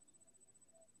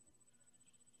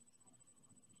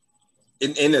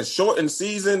 In a shortened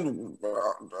season,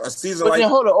 a season but like. Then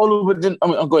hold on, but then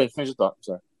go ahead, finish your thought. I'm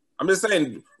sorry. I'm just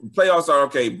saying, playoffs are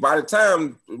okay. By the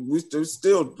time there's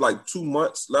still like 2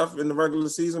 months left in the regular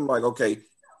season, like okay,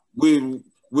 we'll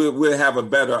have a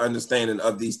better understanding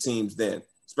of these teams then,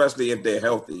 especially if they're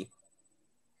healthy.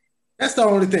 That's the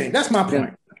only thing. That's my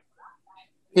point.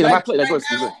 Yeah,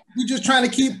 we're just trying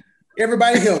to keep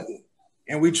everybody healthy.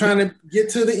 and we're trying to get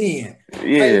to the end.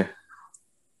 Yeah. Like,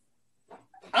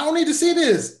 I don't need to see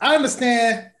this. I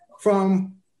understand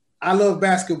from I love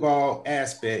basketball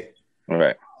aspect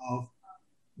Right. of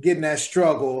getting that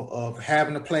struggle of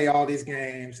having to play all these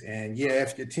games. And yeah,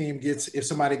 if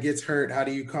somebody gets hurt, how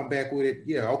do you come back with it?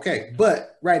 Yeah, okay.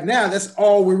 But right now, that's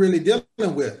all we're really dealing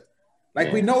with.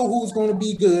 Like we know who's going to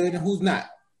be good and who's not.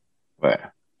 Right.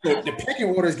 The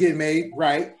pecking order is getting made,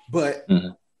 right? But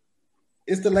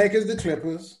it's the Lakers, the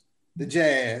Clippers, the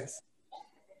Jazz,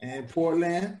 and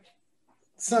Portland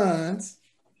Suns.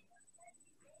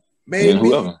 Maybe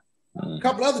whoever. A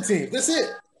couple other teams. That's it.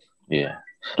 Yeah.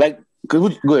 Like, go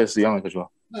ahead, see. I'm gonna cut you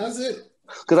off. No, that's it.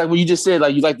 Because like when you just said,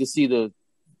 like you like to see you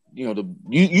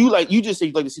just said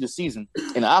you like to see the season,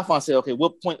 and Alphonse said, okay,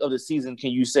 what point of the season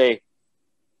can you say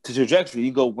to trajectory?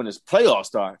 You go when this playoff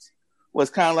starts. Well,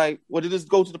 it's kind of like, well, did this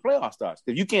go to the playoff starts?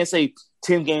 If you can't say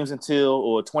 10 games until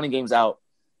or 20 games out,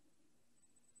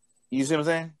 you see what I'm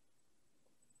saying?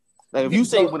 Like if you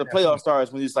say when the playoff starts,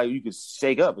 when it's like you could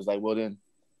shake up, it's like, well then,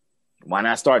 why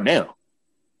not start now?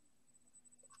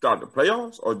 Start the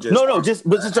playoffs or just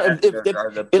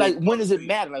like when does it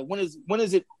matter? Like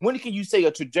when can you say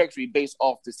a trajectory based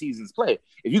off the season's play?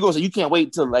 If you go say you can't wait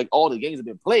until like all the games have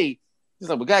been played, it's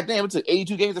like, well, goddamn, it took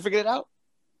 82 games to figure it out.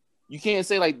 You can't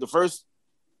say like the first,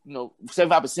 75%,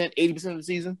 80% of the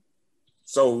season.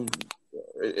 So,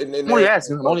 I'm only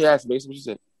asking basically what you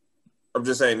said. I'm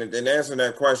just saying, in answering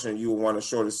that question, you want a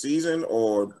shorter season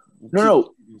or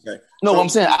no? I'm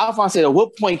saying Alphonse said, at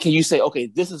what point can you say, okay,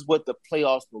 this is what the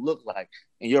playoffs will look like?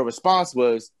 And your response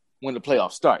was when the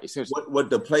playoffs start. Essentially, what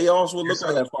the playoffs will look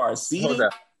like as far as seeding?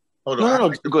 Hold on. No,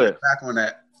 go ahead. Back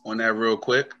on that real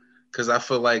quick, because I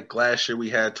feel like last year we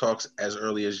had talks as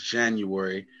early as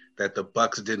January that the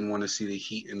Bucks didn't want to see the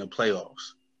Heat in the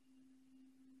playoffs.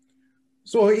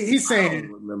 So he's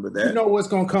saying, remember that. You know what's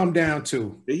going to come down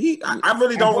to? The Heat. I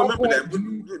really don't remember that.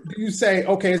 Do you say,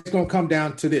 okay, it's going to come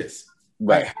down to this?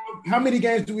 Right. Like, how many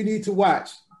games do we need to watch?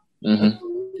 Mm-hmm.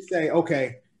 You say,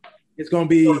 okay, it's going to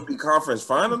be conference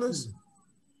finalists.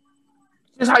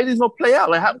 Just how these going to play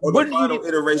out. Like, what the final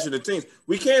iteration of teams?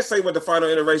 We can't say what the final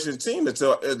iteration of team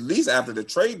until at least after the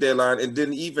trade deadline, and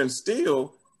then even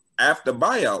still after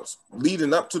buyouts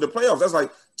leading up to the playoffs. That's like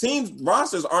teams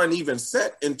rosters aren't even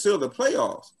set until the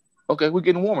playoffs. Okay, we're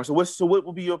getting warmer. So what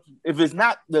will be your, if it's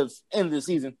not the end of the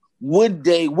season, what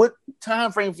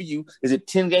time frame for you? Is it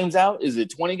 10 games out? Is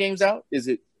it 20 games out? Is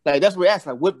it like, that's what we're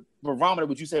asking. Like, what barometer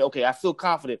would you say, okay, I feel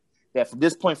confident that from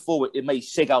this point forward, it may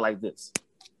shake out like this?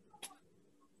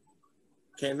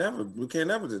 We can't never. I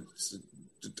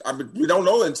mean, we don't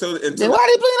know until. Then why are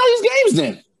they playing all these games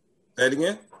then? Say it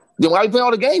again. Then why are you playing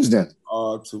all the games then?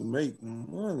 To make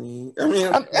money. I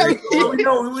mean,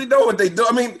 we know what they do.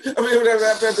 I'm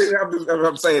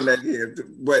saying that here,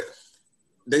 but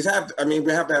they have to,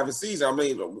 we have to have a season. I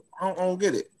don't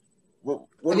get it.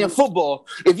 In football,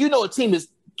 if you know a team is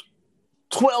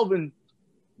 12-2,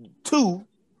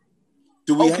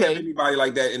 do we have anybody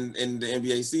like that in the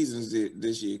NBA seasons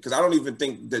this year? Because I don't even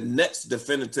think the Nets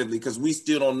definitively, because we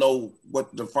still don't know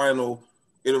what the final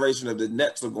iteration of the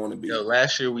Nets are going to be.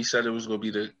 Last year we said it was going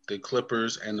to be the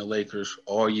Clippers and the Lakers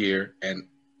all year, and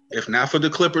if not for the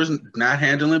Clippers not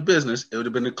handling business, it would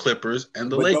have been the Clippers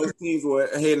and the Lakers. Those teams were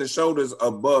head and shoulders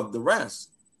above the rest.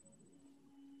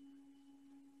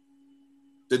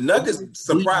 The Nuggets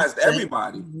surprised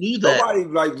everybody. Nobody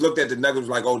looked at the Nuggets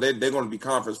like, oh, they're going to be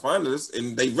conference finalists,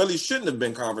 and they really shouldn't have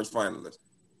been conference finalists.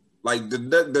 Like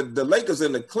the Lakers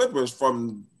and the Clippers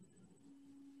from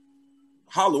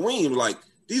Halloween, like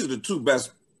these are the two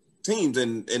best teams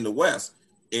in the West,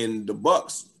 in the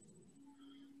Bucks.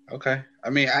 Okay,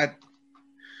 I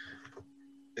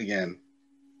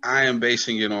am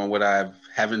basing it on what I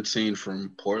haven't seen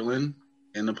from Portland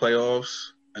in the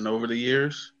playoffs and over the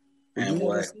years. And we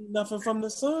haven't seen nothing from the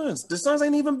Suns. The Suns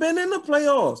ain't even been in the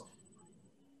playoffs.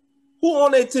 Who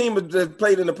on their team that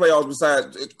played in the playoffs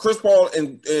besides Chris Paul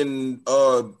and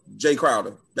Jay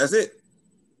Crowder? That's it.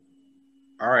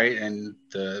 All right, and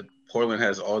Portland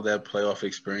has all that playoff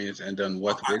experience and done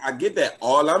what? I get that.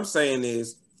 All I'm saying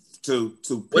is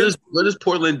what has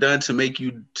Portland done to make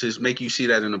you see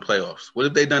that in the playoffs? What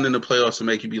have they done in the playoffs to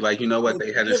make you be like, you know what,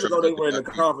 they had years ago they were in the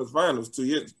conference finals 2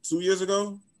 years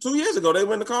ago. 2 years ago they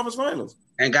were in the conference finals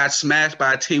and got smashed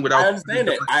by a team without.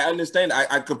 I understand that.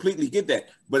 I completely get that.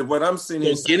 But what I'm saying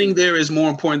is getting there is more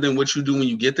important than what you do when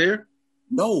you get there.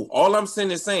 No, all I'm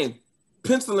saying is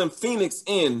penciling Phoenix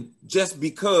in just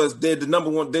because they're the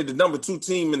number 2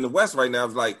 team in the West right now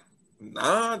is like,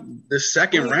 nah. The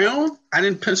second round, I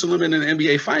didn't pencil them in the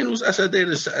NBA Finals. I said they're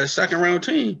a second round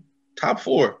team, top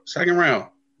 4, second round.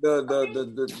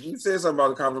 you said something about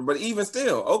the conference, but even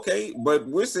still, okay. But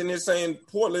we're sitting here saying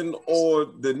Portland or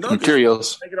the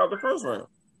Nuggets take it out the first round.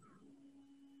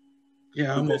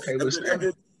 Yeah, I'm okay with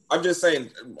that. I'm just saying,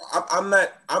 I'm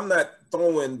not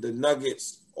throwing the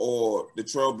Nuggets or the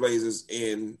Trailblazers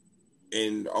in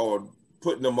or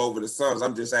putting them over the Suns.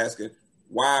 I'm just asking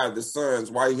why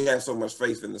you have so much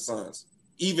faith in the Suns,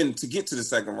 even to get to the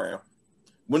second round.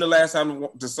 When the last time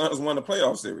the Suns won a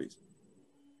playoff series?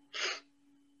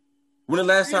 When the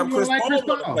last time Chris Paul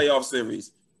won a playoff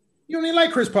series? You don't even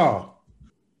like Chris Paul.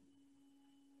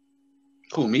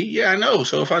 Who, me? Yeah, I know.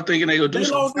 So if I'm thinking they go do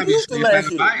something, obviously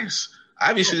it's not bias.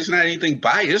 Obviously, it's not anything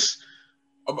biased.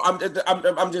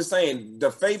 I'm just saying the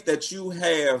faith that you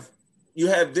have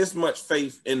this much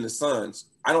faith in the Suns.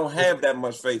 I don't have that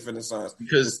much faith in the Suns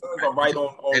because the Suns are right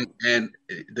on. And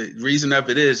the reason of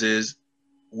it is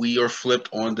we are flipped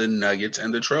on the Nuggets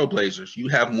and the Trailblazers. You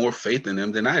have more faith in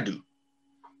them than I do.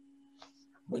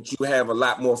 But you have a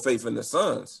lot more faith in the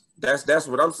Suns. That's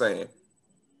what I'm saying.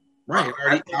 Right.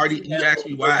 You asked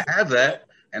me why I have that,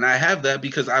 and I have that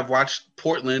because I've watched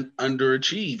Portland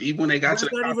underachieve, even when they got to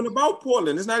the. It's not even about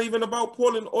Portland. It's not even about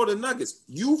Portland or the Nuggets.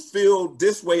 You feel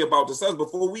this way about the Suns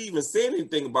before we even said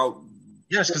anything about.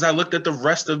 Yes, because I looked at the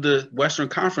rest of the Western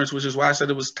Conference, which is why I said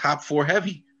it was top 4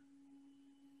 heavy.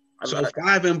 So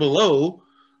 5 and below,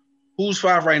 who's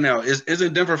 5 right now?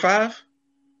 Isn't Denver 5?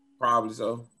 Probably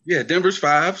so. Yeah, Denver's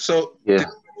 5. So yeah,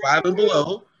 5 and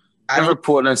below. Denver,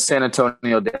 Portland, San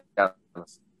Antonio, Dallas.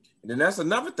 And then that's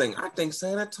another thing. I think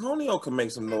San Antonio can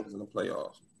make some noise in the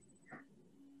playoffs.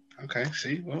 Okay,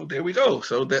 see, well, there we go.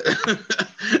 So that,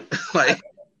 like,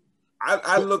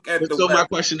 I look at the. So my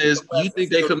question is, you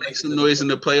think they could make some noise in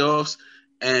the playoffs,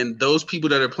 and those people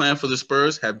that are playing for the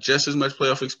Spurs have just as much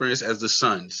playoff experience as the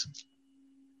Suns?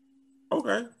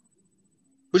 Okay.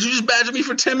 But you just badgered me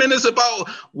for 10 minutes about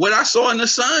what I saw in the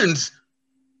Suns.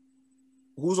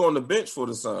 Who's on the bench for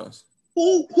the Suns?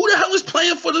 Who the hell is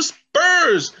playing for the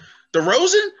Spurs?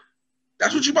 DeRozan?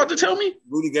 That's what you about to tell me?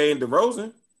 Rudy Gay and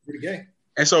DeRozan. Rudy Gay.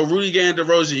 And so Rudy Gay and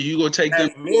DeRozan, you gonna take them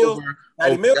over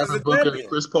Mills is a champion.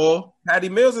 Chris Paul? Patty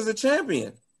Mills is a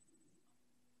champion.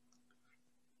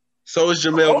 So is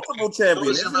JaVale. Multiple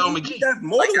champions. So is JaVale McGee.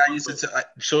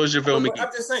 So is JaVale McGee.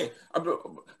 I'm just saying.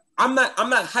 I'm not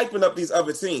hyping up these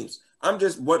other teams.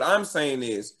 What I'm saying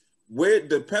is where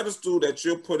the pedestal that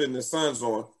you're putting the Suns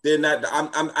on, they're not.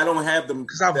 I don't have them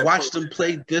because I've watched them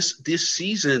play this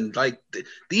season. Like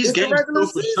these games go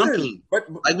for something. But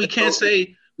like we can't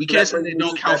say they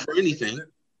don't count for anything.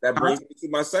 That brings me to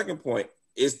my second point.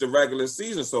 It's the regular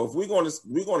season. So if we're going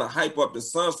to hype up the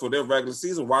Suns for their regular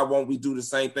season, why won't we do the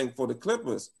same thing for the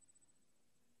Clippers?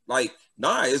 Like,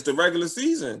 nah, it's the regular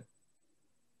season.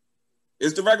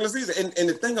 It's the regular season. And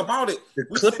the thing about it,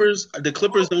 the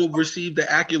Clippers don't receive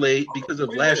the accolade because of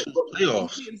last year's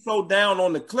playoffs. You're getting so down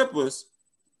on the Clippers.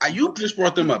 You just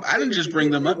brought them up. I didn't just bring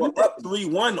them up. They were up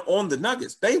 3-1 on the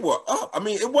Nuggets. They were up. I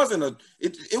mean, it wasn't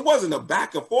a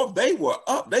back and forth. They were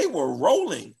up. They were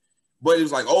rolling. But it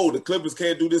was like, oh, the Clippers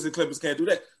can't do this, the Clippers can't do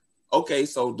that. Okay,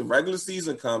 so the regular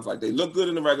season comes, like they look good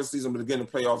in the regular season, but again, the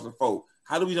playoffs are fold.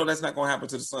 How do we know that's not going to happen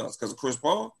to the Suns? Because of Chris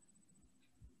Paul?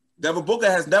 Devin Booker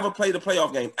has never played a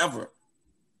playoff game ever.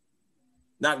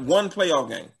 Not one playoff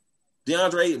game.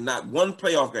 DeAndre Ayton, not one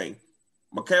playoff game.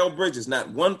 Mikal Bridges, not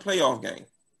one playoff game.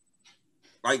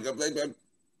 Like,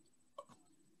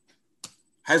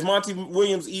 has Monty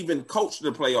Williams even coached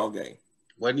the playoff game?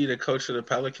 Wasn't he the coach of the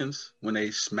Pelicans when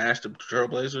they smashed the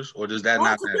Trailblazers? Or does that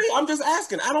not matter? I'm just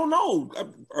asking. I don't know.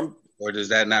 Or does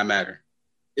that not matter?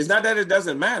 It's not that it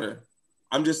doesn't matter.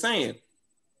 I'm just saying.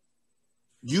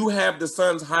 You have the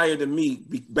Suns higher than me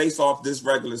based off this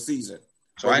regular season.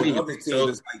 So I need other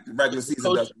teams, like the regular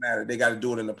season doesn't matter. They got to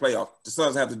do it in the playoff. The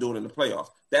Suns have to do it in the playoff.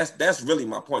 That's really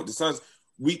my point. The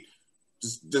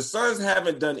Suns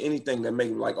haven't done anything that make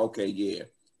them like, okay, yeah,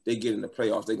 they get in the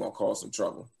playoffs, they're gonna cause some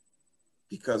trouble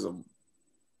because of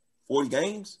 40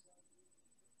 games.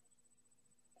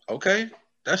 Okay,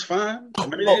 that's fine.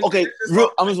 Okay,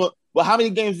 well, how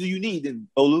many games do you need then,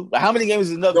 Olu? How many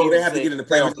games is enough? No, they have to get in the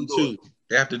playoffs. 72.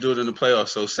 They have to do it in the playoffs.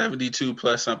 So 72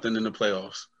 plus something in the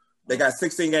playoffs. They got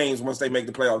 16 games once they make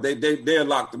the playoffs. They're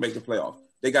locked to make the playoffs.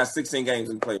 They got 16 games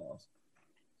in the playoffs.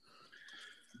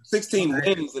 16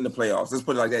 wins in the playoffs. Let's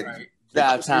put it like that. Right.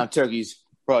 Dive Time Turkeys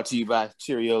brought to you by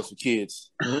Cheerios for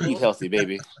Kids. Eat healthy,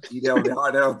 baby. Eat healthy,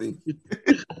 heart healthy.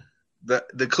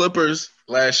 The Clippers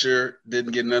last year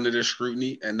didn't get none of their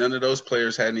scrutiny, and none of those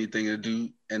players had anything to do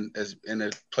in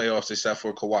the playoffs except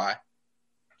for Kawhi.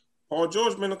 Paul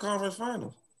George been in the conference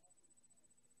finals.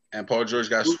 And Paul George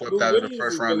got swept out of the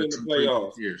first round in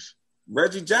 2 years.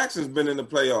 Reggie Jackson's been in the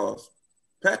playoffs.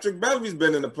 Patrick Beverly's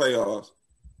been in the playoffs.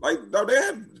 Like, no,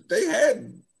 they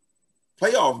had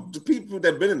playoff the people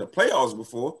that been in the playoffs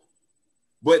before.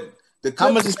 But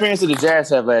how much experience did the Jazz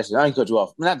have last year? I ain't cut you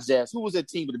off. Not the Jazz. Who was that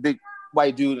team with the big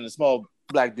white dude and the small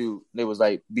black dude? They was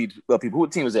like beat people.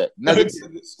 What team was that? Nuggets.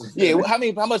 Yeah. How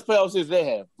much playoffs did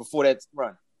they have before that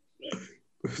run?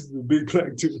 The big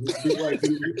black dude, the big white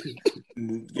dude.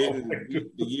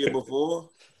 The year before,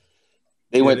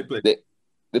 they went. They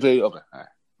played. Okay, all right.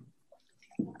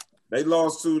 They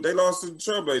lost to the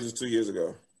Trailblazers 2 years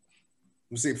ago.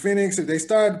 You see, Phoenix. If they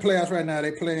start the playoffs right now,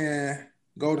 they playing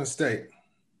Golden State.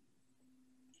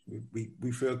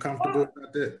 We feel comfortable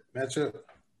about that matchup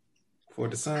for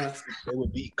the Suns. They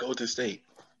would beat Golden State.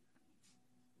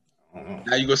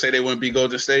 Now you gonna say they wouldn't beat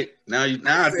Golden State? Now I'm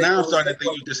starting to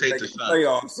think you just hate the Suns.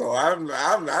 Playoffs, so I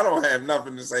don't have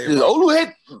nothing to say. Does Olu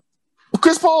hate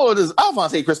Chris Paul or does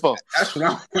Alphonse hate Chris Paul? That's what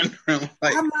I'm wondering.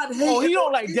 Like, I'm not hating. He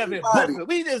don't like Devin Booker.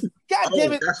 We just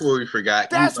goddamn it. That's what we forgot.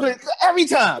 That's what every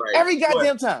time, right. every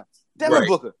goddamn time. Devin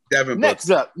Booker. Next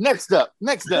up. That's what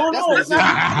it's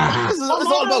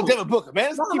all about Devin Booker,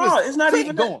 man. It's not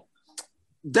even going.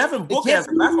 Devin Booker as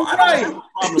a basketball. I don't have a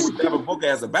problem with Devin Booker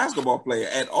as a basketball player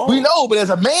at all. We know, but as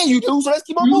a man, you do. So let's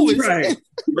keep on moving. Right.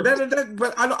 But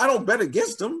I don't bet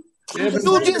against him. You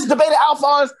just debated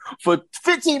Alphonse for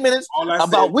 15 minutes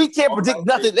about we can't predict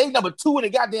nothing. They number 2 in the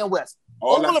goddamn West.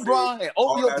 Over LeBron and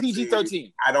over your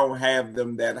PG-13. I don't have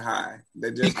them that high.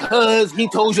 Because he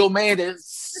told your man that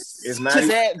it's not his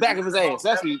ass back of his ass.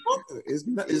 That's what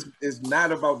it's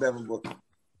not about Devin Booker.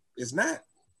 It's not.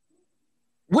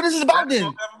 What is it about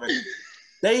then?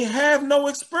 They have no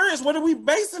experience. What are we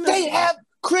basing this on? They have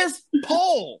Chris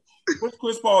Paul. What's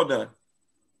Chris Paul done?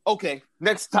 Okay,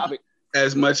 next topic.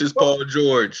 As much as Paul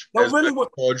George. No, really,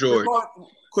 Paul George.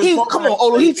 Come on,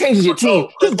 Olo. He changes your team.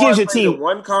 He gives your team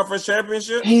one conference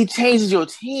championship. He changes your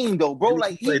team, though, bro.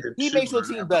 Like he makes your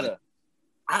team better.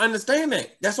 I understand that.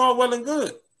 That's all well and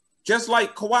good. Just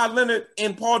like Kawhi Leonard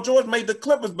and Paul George made the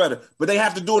Clippers better, but they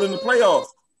have to do it in the playoffs.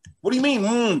 What do you mean?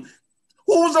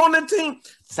 Who was on the team?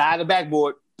 Side of the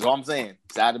backboard. That's all I'm saying.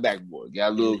 Side of the backboard.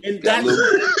 Got a little.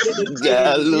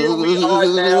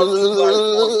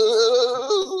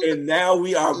 And now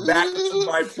we are back to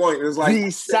my point. It's like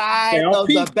the side of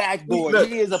the backboard. Look,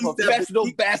 he is a professional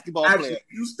basketball player.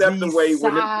 You stepped away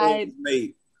when this point was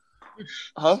made.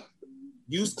 Huh?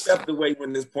 You stepped away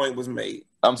when this point was made.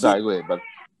 I'm sorry. Go ahead, brother.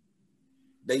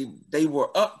 They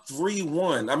were up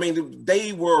 3-1. I mean,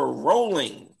 they were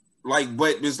rolling. Like,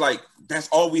 but it's like that's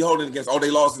all we holding against. Oh, they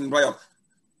lost in the playoffs.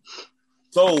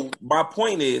 So my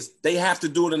point is, they have to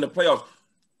do it in the playoffs.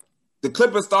 The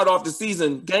Clippers start off the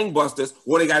season gangbusters.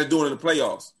 What they got to do it in the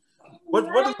playoffs? What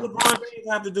does LeBron James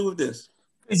have to do with this?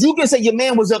 You can say your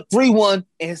man was up 3-1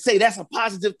 and say that's a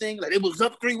positive thing. Like it was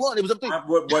up 3-1. It was up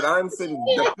 3-1. What I'm saying,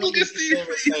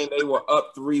 saying they were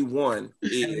up 3-1.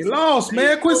 They lost,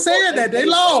 man. Quit saying that. They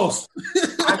lost.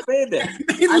 I said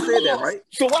that, right?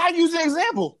 So why use an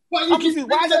example? Why is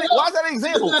that an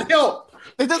example? It doesn't help.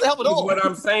 It doesn't help at all. What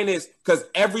I'm saying is because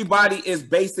everybody is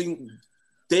basing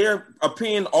their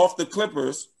opinion off the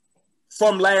Clippers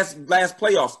from last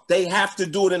playoffs. They have to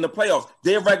do it in the playoffs.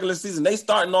 Their regular season, they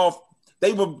starting off.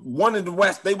 They were 1 in the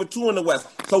West. They were 2 in the West.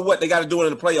 So what? They got to do it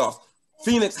in the playoffs.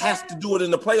 Phoenix has to do it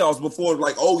in the playoffs before,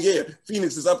 like, oh yeah,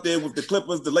 Phoenix is up there with the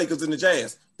Clippers, the Lakers, and the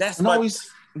Jazz.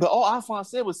 But all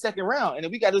Alphonse said was second round, and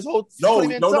then we got this whole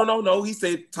no. He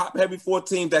said top heavy 4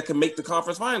 teams that can make the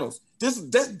conference finals.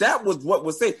 That was what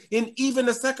was said. And even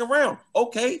the second round,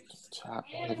 okay. Top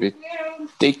heavy.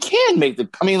 They can make the.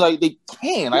 I mean, like they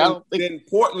can. I don't think. Then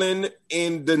Portland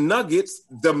and the Nuggets,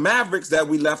 the Mavericks that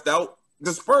we left out.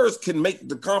 The Spurs can make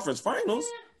the conference finals.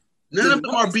 None of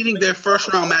them are beating their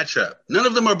first round matchup.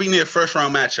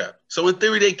 So in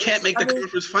theory, they can't make the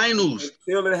conference finals.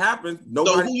 Until it happens,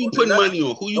 so who you putting money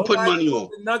on?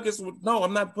 The Nuggets no,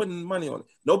 I'm not putting money on it.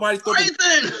 Nobody thought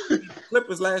the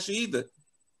Clippers last year either.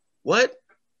 What?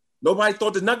 Nobody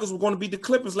thought the Nuggets were going to beat the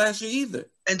Clippers last year either.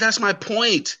 And that's my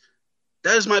point.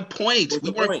 That is my point. We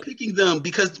weren't picking them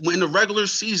because in the regular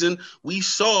season, we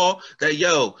saw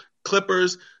that,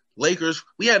 Clippers, Lakers,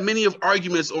 we had many of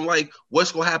arguments on like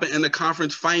what's going to happen in the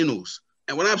conference finals.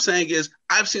 And what I'm saying is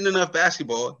I've seen enough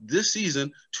basketball this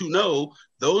season to know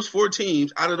those 4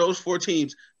 teams, out of those 4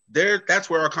 teams, that's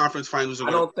where our conference finals are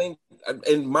going. I don't think,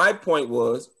 and my point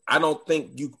was, I don't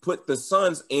think you put the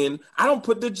Suns in. I don't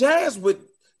put the Jazz with,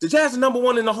 the Jazz are number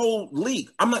 1 in the whole league.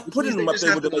 I'm not putting them up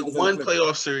there with the Lakers. One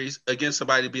playoff series against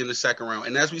somebody to be in the second round.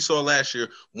 And as we saw last year,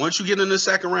 once you get in the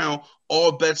second round,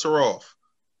 all bets are off.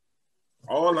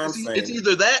 All I'm saying it's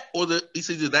either that or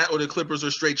the Clippers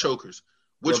are straight chokers.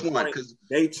 Which one? Because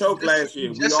they choked last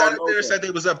year. Just out there said they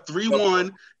was up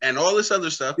 3-1 and all this other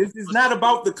stuff. This is not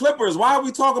about the Clippers. Why are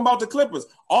we talking about the Clippers?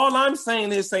 All I'm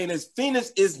saying is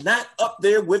Phoenix is not up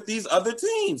there with these other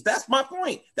teams. That's my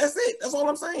point. That's it. That's all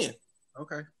I'm saying.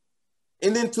 Okay.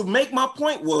 And then to make my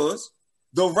point was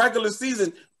the regular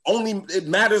season it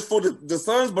matters for the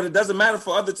Suns, but it doesn't matter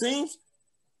for other teams.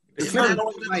 It mattered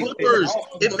for the Clippers.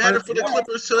 It mattered for the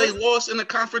Clippers till they lost in the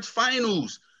conference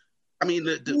finals. I mean,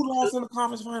 who lost in the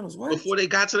conference finals? What? Before they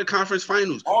got to the conference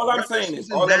finals. All I'm saying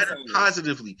is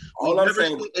positively. We never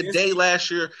spent a day last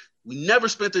year. We never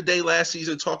spent a day last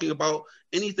season talking about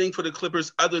anything for the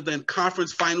Clippers other than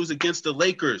conference finals against the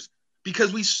Lakers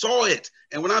because we saw it.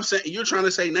 And what I'm saying, you're trying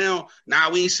to say now,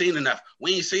 we ain't seen enough.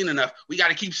 We ain't seen enough. We got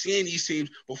to keep seeing these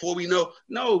teams before we know.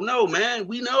 No, man.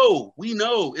 We know.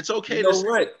 It's okay. You know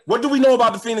what? What do we know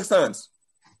about the Phoenix Suns?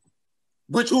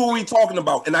 Who are we talking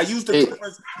about? And I use the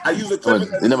Clippers.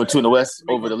 The number 2 in the West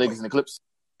over the Lakers and the Clips.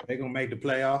 They're gonna make the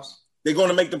playoffs. They're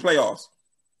gonna make the playoffs.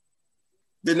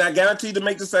 They're not guaranteed to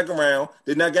make the second round.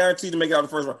 They're not guaranteed to make it out the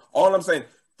first round. All I'm saying,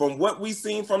 from what we've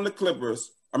seen from the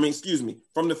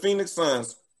from the Phoenix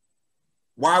Suns,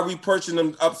 why are we perching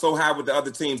them up so high with the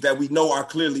other teams that we know are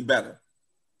clearly better?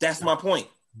 That's my point.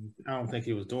 I don't think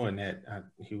he was doing that.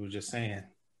 He was just saying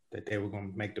that they were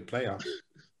going to make the playoffs.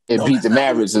 Beat the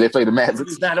Mavericks, so they play the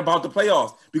Mavericks. It's not about the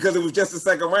playoffs because it was just the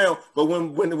second round. But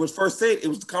when it was first said, it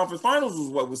was the conference finals was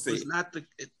what was said. It's not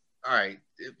all right.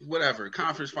 Whatever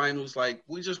conference finals, like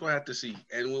we just will have to see.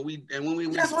 And when we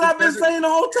that's what I've been saying the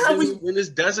whole time. When this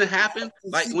doesn't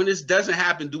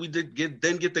happen, do we get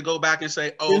to go back and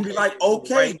say, oh, be like,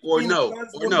 okay, right, or no,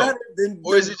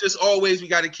 or is it just always we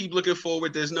got to keep looking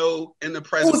forward? There's no in the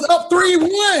present. It was up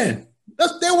 3-1.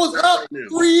 That was up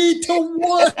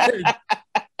 3-1.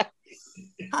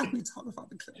 How do we talk about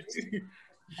the Clippers?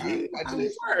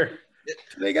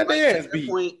 They got their ass beat.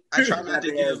 I try not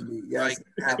to give.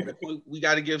 We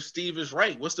got to give Steve is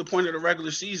right. What's the point of the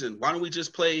regular season? Why don't we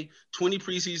just play 20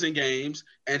 preseason games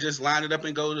and just line it up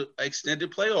and go to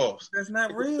extended playoffs? That's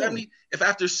not real. If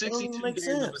after 62 games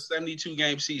of a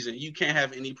 72-game season, you can't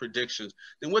have any predictions,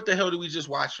 then what the hell do we just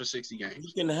watch for 60 games?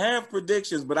 You can have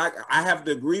predictions, but I have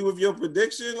to agree with your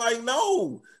prediction. Like,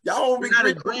 no, y'all don't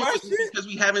agree with my shit because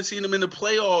we haven't seen them in the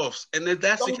playoffs. And if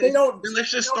that's the case, then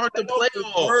let's just start the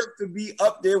playoffs. To be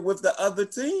up there with the other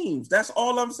teams. That's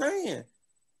all I'm saying.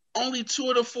 Only 2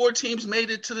 of the 4 teams made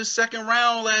it to the second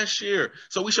round last year.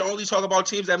 So we should only talk about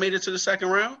teams that made it to the second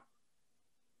round?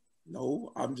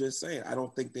 No, I'm just saying. I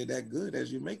don't think they're that good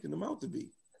as you're making them out to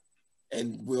be.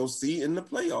 And we'll see in the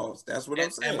playoffs. That's what I'm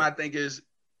saying. And my thing is,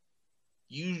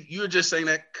 you're just saying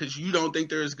that because you don't think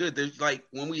they're as good. There's like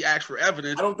when we ask for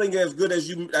evidence. I don't think they're as good as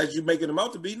you making them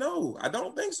out to be. No, I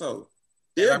don't think so.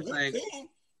 They're a good team.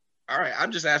 All right,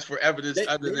 I'm just asking for evidence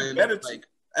other than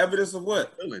evidence of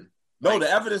what? No,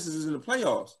 the evidence is in the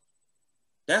playoffs.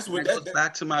 That's what that goes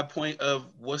back to my point of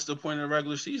what's the point of the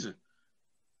regular season?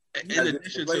 In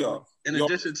addition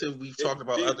to we've talked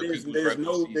about other people's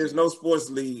regular season. There's no sports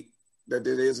league that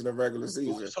there is in the regular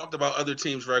season. We've talked about other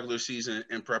teams' regular season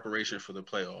in preparation for the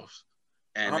playoffs,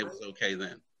 and it was okay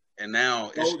then. And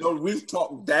now we've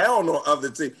talked down on other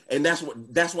teams, and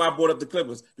that's why I brought up the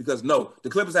Clippers because the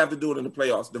Clippers have to do it in the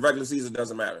playoffs. The regular season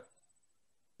doesn't matter.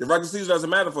 The regular season doesn't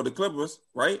matter for the Clippers,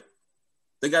 right?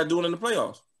 They got to do it in the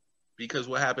playoffs. Because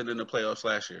what happened in the playoffs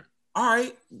last year? All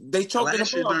right, they choked in the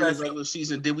playoffs during the regular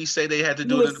season. Did we say they had to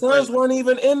do it in the playoffs? The Suns weren't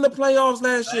even in the playoffs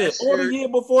last year, or the year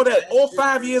before that, or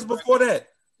 5 years before that.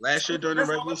 Last year during the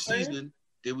regular season,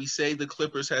 did we say the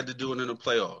Clippers had to do it in the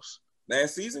playoffs?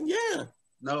 Last season, yeah.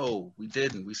 No, we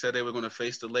didn't. We said they were going to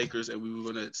face the Lakers, and we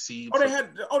were going to see. They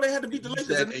had to beat the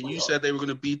Lakers. You said they were going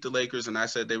to beat the Lakers, and I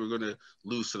said they were going to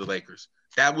lose to the Lakers.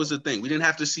 That was the thing. We didn't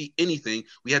have to see anything.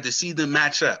 We had to see them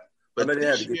match up. But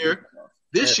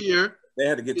this year, they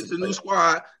had to get to the new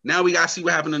squad. Now we got to see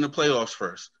what happened in the playoffs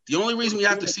first. The only reason we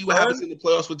have to see what happens in the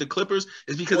playoffs with the Clippers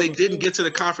is because they didn't get to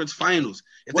the conference finals.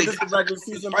 If they got to the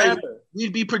conference finals,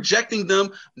 we'd be projecting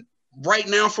them right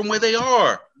now from where they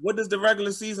are. What does the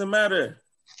regular season matter?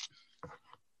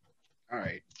 All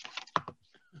right.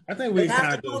 I think we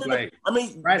kind of just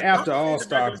right after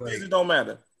All-Star break. It don't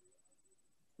matter.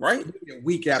 Right? A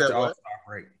week after All-Star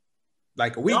break.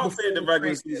 Like a week before the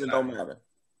regular season don't matter.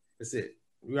 That's it.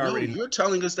 You're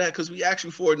telling us that because we asked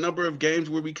you for a number of games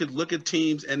where we could look at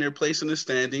teams and their place in the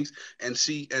standings and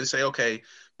see and say, okay,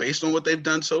 based on what they've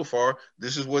done so far,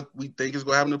 this is what we think is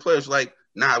going to happen in the playoffs. Like,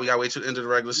 we got to wait till the end of the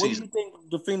regular season. What do you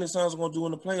think the Phoenix Suns are going to do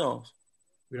in the playoffs?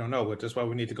 We don't know, but that's why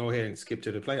we need to go ahead and skip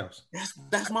to the playoffs.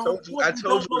 That's my point. I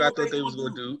told you what I thought they was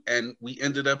going to do, and we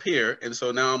ended up here. And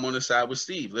so now I'm on the side with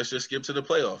Steve. Let's just skip to the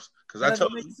playoffs Because I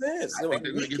told you, sense. I think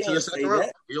they're going to get to the Can't second say round.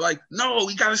 that. You're like, no,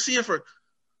 we got to see it for.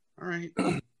 All right.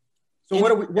 So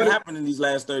what happened in these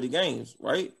last 30 games,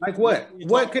 right? Like what?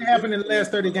 What could happen in the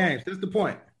last 30 games? That's the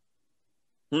point.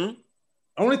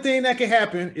 Only thing that can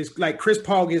happen is like Chris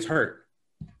Paul gets hurt,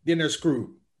 then they're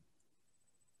screwed.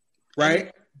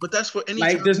 Right? But that's for any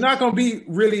like there's not going to be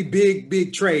really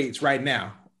big trades right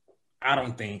now. I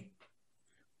don't think.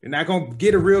 They're not going to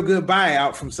get a real good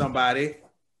buyout from somebody.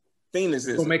 Phoenix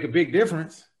is going to make a big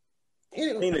difference.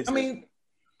 I mean,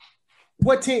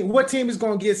 what team is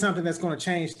going to get something that's going to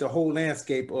change the whole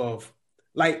landscape of,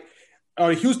 like,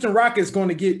 are the Houston Rockets going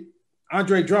to get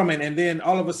Andre Drummond and then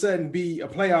all of a sudden be a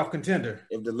playoff contender?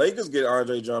 If the Lakers get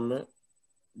Andre Drummond,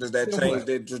 does that change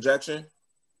their trajectory?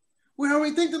 We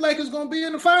already think the Lakers going to be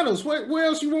in the finals. Where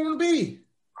else you want to be?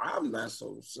 I'm not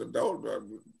so don't.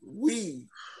 We.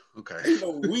 Okay. Ain't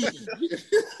no we.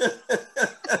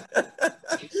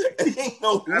 Ain't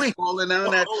no we. Falling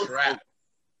down that trap.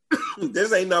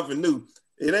 This ain't nothing new.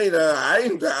 It ain't.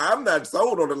 I'm not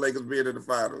sold on the Lakers being in the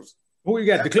finals. Who you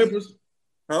got? The Clippers?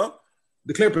 Huh?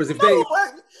 The Clippers. If you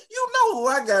know who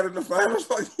I got in the finals.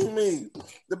 What you mean?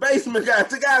 The basement guys.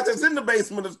 The guys that's in the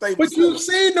basement of Staples. But you've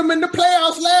seen them in the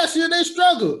playoffs last year. They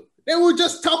struggled. They would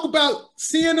just talk about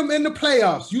seeing them in the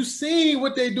playoffs. You seen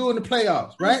what they do in the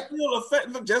playoffs, right?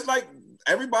 Just like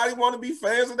everybody want to be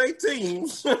fans of their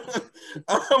teams.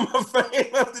 I'm a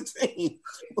fan of the team.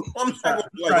 I'm not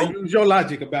gonna use your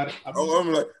logic about it.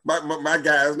 I'm like, my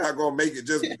guy's not gonna make it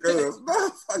just because.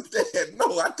 No, fuck that.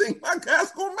 No, I think my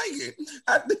guy's gonna make it.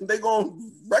 I think they're gonna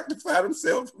rectify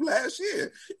themselves from last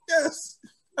year. Yes,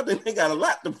 I think they got a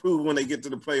lot to prove when they get to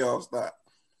the playoff stop.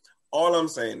 All I'm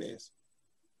saying is,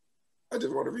 I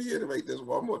just want to reiterate this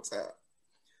one more time.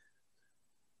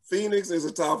 Phoenix is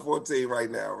a top 4 team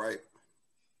right now, right?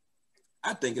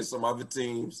 I think it's some other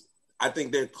teams. I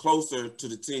think they're closer to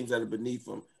the teams that are beneath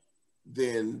them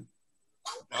than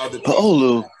the other teams.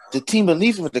 Olu, the team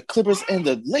beneath them are the Clippers and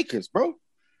the Lakers, bro.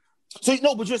 So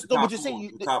but you're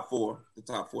saying the top four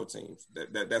teams.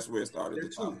 That's where it started. The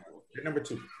top 4. You're number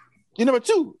 2. You're number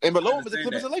 2, and below them is the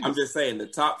Clippers and Lakers. I'm just saying the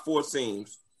top 4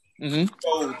 teams. So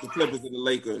the Clippers and the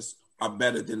Lakers are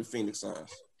better than the Phoenix Suns.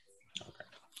 Okay.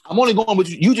 I'm only going with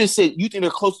you. You just said you think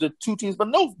they're closer to 2 teams, but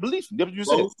no, believe me. That's what you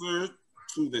said. Closer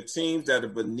to the teams that are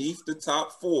beneath the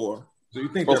top 4. So you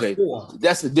think there's 4?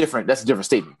 That's a different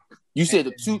statement. You said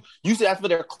the 2. You said after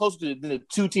they're closer than the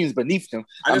 2 teams beneath them.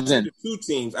 I didn't say the 2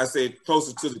 teams. I said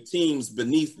closer to the teams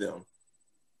beneath them.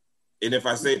 And if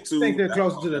I said 2, I think they're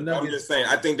closer to the Nuggets. I'm just saying.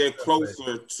 I think they're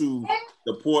closer to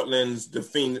the Portlands, the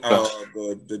Phoenix,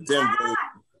 the Denver,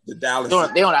 the Dallas.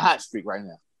 They're on a hot streak right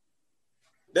now.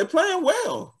 They're playing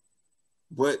well,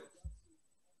 but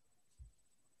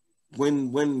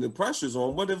when the pressure's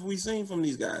on, what have we seen from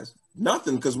these guys?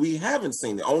 Nothing, because we haven't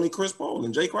seen it. Only Chris Paul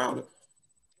and Jay Crowder.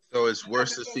 So it's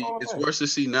worse to see. It's worse to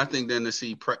see nothing than to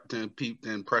see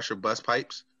than pressure bust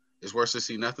pipes. It's worse to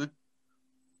see nothing.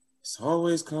 It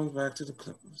always comes back to the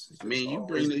Clippers. I mean,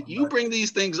 you bring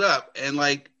these things up, and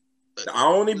like I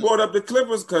only brought up the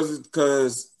Clippers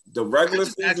because the regular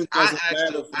season doesn't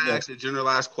matter. I asked a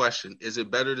generalized question: is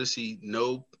it better to see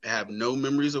have no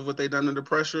memories of what they done under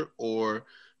pressure, or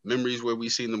memories where we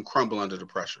seen them crumble under the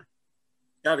pressure?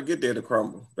 Got to get there to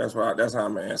crumble. That's how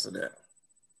I'm gonna answer that.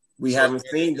 We haven't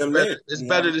seen them yet. It's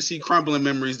better to see crumbling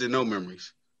memories than no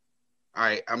memories. All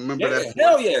right, I remember that.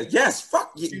 Hell yeah, yes,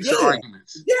 fuck yeah.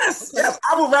 Arguments. Yes.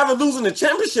 I would rather lose in the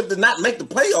championship than not make the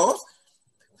playoffs.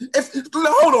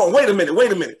 Hold on, wait a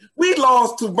minute. We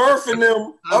lost to Murph and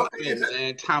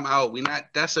them. Time out.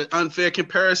 That's an unfair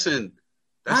comparison.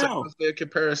 That's an unfair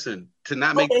comparison to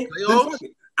not make the playoffs.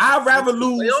 I'd rather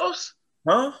lose playoffs,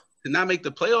 huh? To not make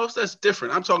the playoffs. That's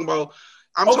different. I'm talking about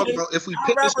if we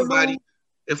pick somebody.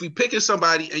 If we picking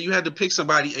somebody and you had to pick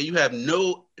somebody and you have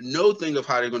no thing of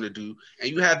how they're going to do, and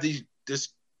you have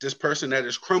this person that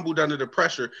is crumbled under the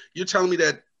pressure, you're telling me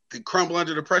that the crumble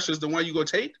under the pressure is the one you go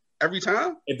take every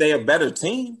time? If they a better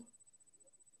team,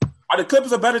 are the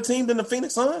Clippers a better team than the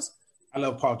Phoenix Suns? I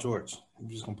love Paul George. I'm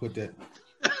just gonna put that.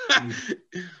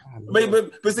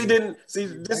 but see,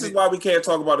 this is why we can't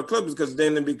talk about the Clippers, because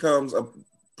then it becomes a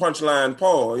punchline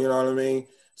Paul. You know what I mean?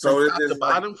 So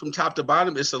from top to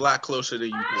bottom, it's a lot closer than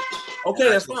you think. Okay,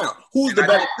 that's fine. Who's the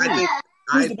better team?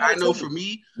 I know for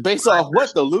me, based off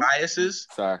what the Luke biases.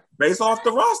 Sorry, based off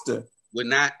the roster. Would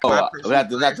not. Not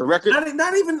the record.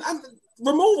 Not even.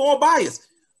 Remove all bias.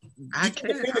 I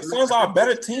can't. The Phoenix Suns are a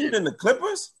better team than the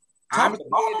Clippers. Top to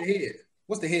bottom.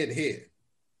 What's the head to head?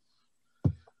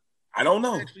 I don't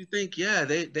know. I actually think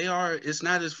they are. It's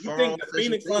not as far. You think the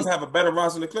Phoenix Suns have a better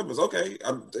roster than the Clippers? Okay.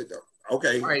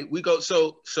 Okay. All right, we go.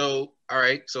 So all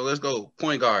right. So let's go.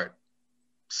 Point guard.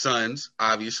 Suns,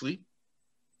 obviously.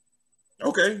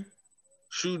 Okay.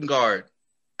 Shooting guard,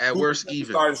 at worst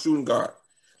even. Starting shooting guard.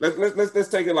 Let's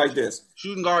take it like this.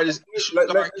 Shooting guard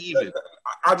even.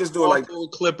 I'll just do it like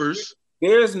Clippers.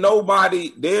 There is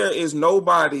nobody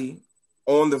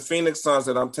on the Phoenix Suns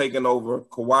that I'm taking over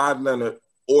Kawhi Leonard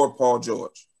or Paul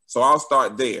George. So I'll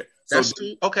start there. That's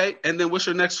two. Okay. And then what's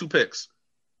your next two picks?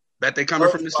 Bet they coming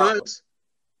from the Suns?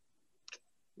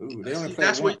 Ooh,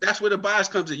 that's where the bias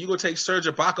comes in. You gonna take Serge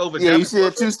Ibaka over? Yeah, you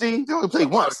said two, Steve. They only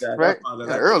played once, right?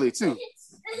 Early too.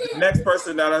 The next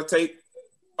person that I take,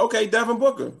 okay, Devin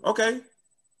Booker. Okay.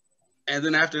 And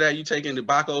then after that, you taking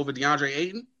Ibaka over DeAndre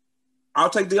Ayton?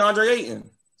 I'll take DeAndre Ayton.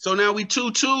 So now we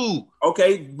 2-2.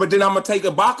 Okay, but then I'm gonna take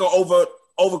Ibaka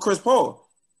over Chris Paul.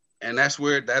 And that's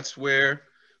where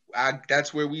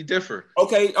we differ.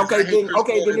 Okay. Then if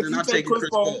then you take Chris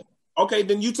Paul, okay,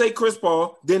 then you take Chris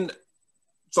Paul. Then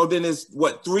it's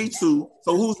what 3-2. So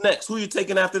who's next? Who are you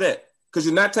taking after that? Because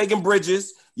you're not taking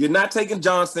Bridges, you're not taking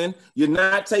Johnson, you're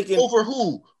not taking over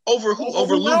who? Over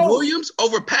Lou Williams?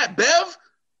 Over Pat Bev?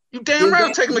 You damn right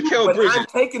I'm taking Mikal Bridges. I'm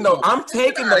taking those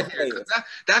players.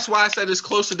 That's why I said it's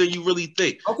closer than you really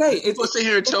think. Okay, it's supposed to sit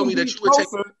here and tell me that you would take.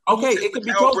 Okay, it could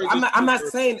be closer. I'm not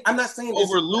saying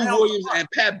over Lou Williams and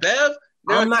Pat Bev.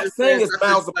 I'm not saying it's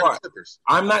miles apart.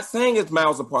 I'm not saying it's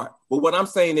miles apart. But what I'm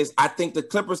saying is, I think the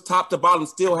Clippers, top to bottom,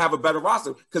 still have a better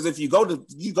roster. Because if you go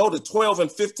to 12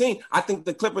 and 15, I think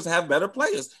the Clippers have better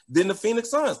players than the Phoenix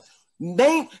Suns.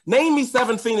 Name me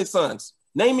 7 Phoenix Suns.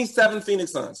 Name me 7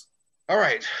 Phoenix Suns. All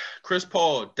right, Chris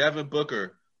Paul, Devin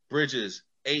Booker, Bridges,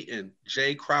 Ayton,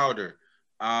 Jay Crowder,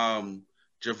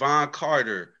 Javon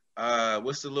Carter.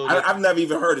 What's the little? I've never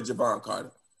even heard of Javon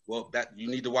Carter. Well, that you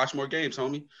need to watch more games,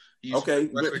 homie. Okay,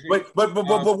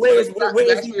 but where's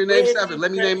name 7?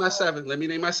 Let me name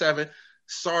my 7.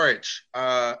 Sarge,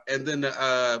 and then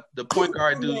the point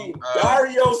guard dude,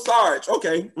 Dario Sarge.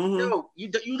 Okay. Mm-hmm. No, you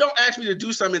don't ask me to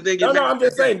do something and then get mad. No, I'm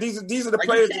just saying these are the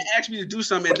players. You can't ask me to do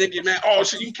something and then get mad. Oh,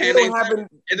 shit, you can't name 7.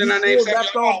 And then I name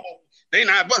 7. They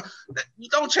not, but you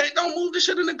don't move the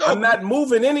shit in the go. I'm not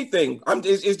moving anything.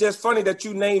 It's just funny that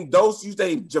you named those. You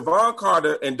say Javon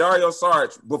Carter and Dario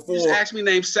Sarge before. You just asked me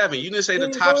name 7. You didn't say the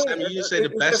top 7. You didn't say the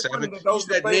best 7. You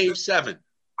said name 7.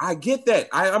 I get that.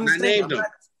 I'm named them.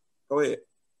 Go ahead.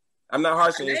 I'm not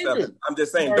harshing your 7. I'm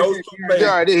just saying those 2 players.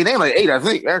 Yeah, he named like 8, I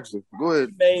think. Actually, go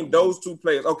ahead. Name those 2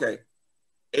 players. Okay.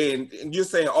 And you're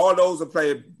saying all those are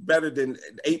playing better than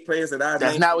 8 players that I named?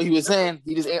 That's not what he was saying.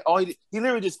 He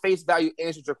literally just face value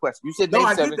answered your question. You said no,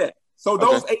 name 7. I get that. So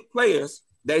those 8 players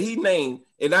that he named,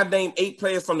 and I named 8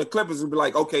 players from the Clippers, would be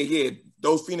like, okay, yeah,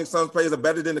 those Phoenix Suns players are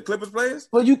better than the Clippers players?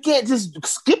 Well, you can't just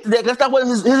skip that. That's not what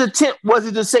his intent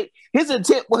was to say. His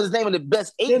intent was naming the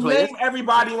best 8 then players. Name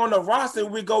everybody on the roster.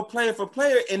 We go player for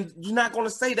player, and you're not going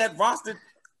to say that roster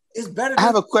is better. I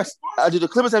have a question. Do the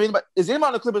Clippers have anybody? Is anybody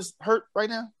on the Clippers hurt right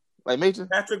now? Like major?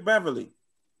 Patrick Beverly.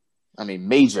 I mean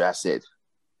major. I said.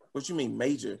 What you mean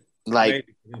major? I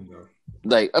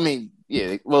mean,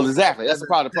 yeah. Well, exactly. That's the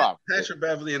part of the problem. Patrick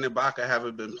Beverly and Ibaka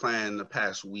haven't been playing the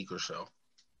past week or so.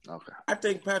 Okay. I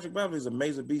think Patrick Beverly is a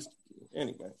major beast.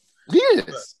 Anyway.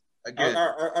 Yes. Again.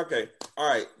 Okay. All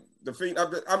right.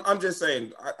 I'm just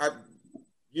saying.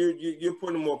 You're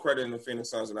putting more credit in the Phoenix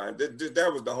Suns than I am.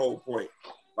 That was the whole point.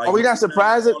 Like, are we not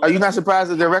surprised? Are you not surprised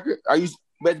at their record? Are you?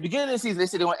 But at the beginning of the season, they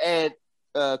said they want to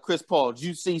add Chris Paul. Did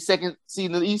you see second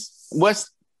seed in the East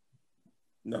West?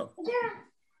 No.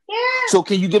 So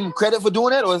can you give them credit for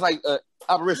doing that, or it's like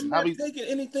operation? I'm not taking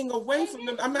anything away from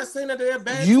them. I'm not saying that they're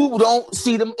bad. You don't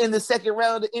see them in the second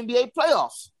round of the NBA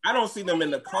playoffs. I don't see them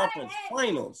in the conference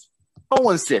finals. No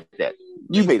one said that.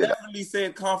 You made it up. Definitely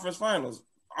said conference finals.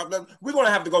 We're going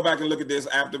to have to go back and look at this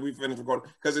after we finish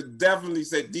recording because it definitely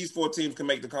said these 4 teams can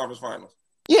make the conference finals.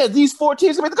 Yeah, these 4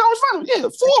 teams can make the conference finals. Yeah,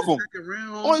 4 of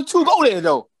them. Only 2 go there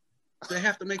though. They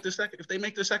have to make the second. If they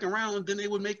make the second round, then they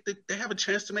would make they have a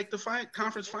chance to make the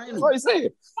conference final. What are you saying?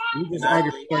 We just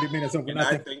argued for 30 minutes over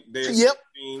nothing. Yep.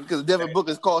 Because Devin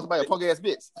Booker's called somebody a punk ass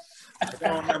bitch. It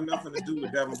don't have nothing to do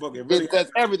with Devin Booker. It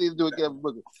has everything to do with Devin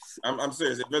Booker. I'm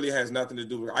serious. It really has nothing to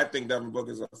do with it. I think Devin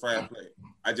Booker is a fine player.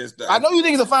 I know you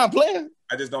think he's a fine player.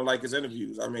 I just don't like his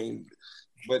interviews. I mean,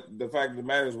 but the fact of the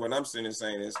matter is what I'm saying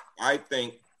is I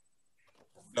think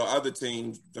the other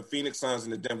teams, the Phoenix Suns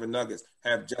and the Denver Nuggets,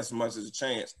 have just as much as a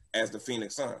chance as the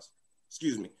Phoenix Suns.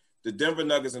 Excuse me. The Denver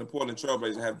Nuggets and the Portland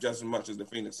Trailblazers have just as much as the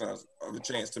Phoenix Suns of a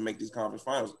chance to make these conference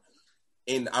finals.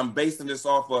 And I'm basing this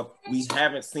off of we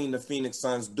haven't seen the Phoenix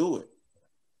Suns do it.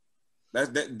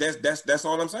 That's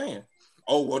all I'm saying.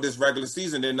 Oh, well, this regular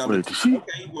season, then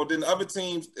okay. Well, then the other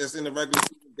teams that's in the regular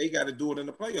season, they got to do it in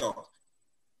the playoffs.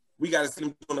 We got to see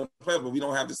them doing the playoffs, but we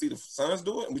don't have to see the Suns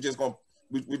do it. And we just gonna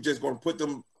We're just going to put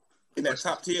them in that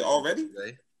top tier already?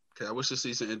 Because I wish the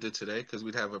season ended today because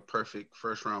we'd have a perfect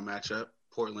first round matchup,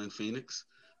 Portland Phoenix.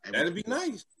 And that'd be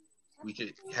nice. We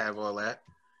could have all that.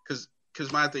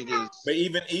 Because my thing is, but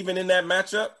even in that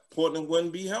matchup, Portland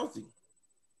wouldn't be healthy.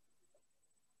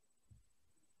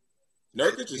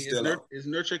 Nurkic is still out. Is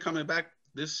Nurkic coming back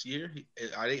this year?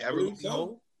 Are they ever going to be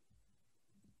whole?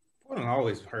 Portland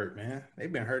always hurt, man.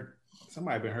 They've been hurt.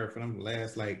 Somebody been hurt for them the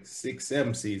last like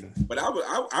 6-7 seasons. But I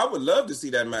would love to see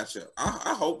that matchup.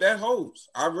 I hope that holds.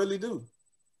 I really do.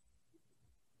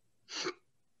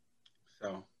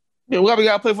 So yeah, why we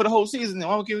gotta play for the whole season? Then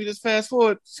why don't we just fast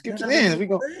forward, skip to the end? We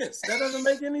go. That doesn't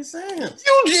make any sense.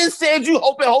 You just said you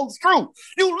hope it holds true.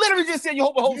 You literally just said you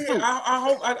hope it holds true. I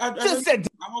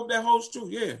hope that holds true.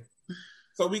 Yeah,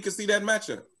 so we can see that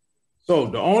matchup. So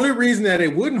the only reason that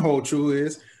it wouldn't hold true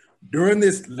is during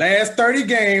this last 30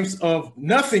 games of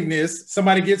nothingness,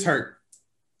 somebody gets hurt.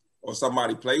 Or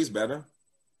somebody plays better.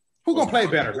 Who's going to play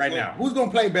better right now? Who's going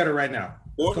to play better right now?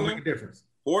 Portland. Make a difference.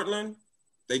 Portland.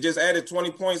 They just added 20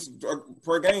 points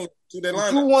per game to their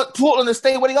lineup. You want Portland to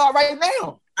stay where they are right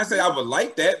now? I say I would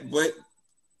like that, but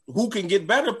who can get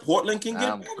better? Portland can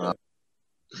get better.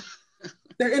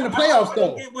 They're in the playoffs,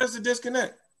 though. Where's the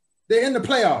disconnect? They're in the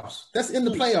playoffs. That's in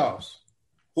the playoffs.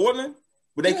 Portland?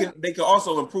 But they can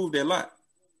also improve their lot.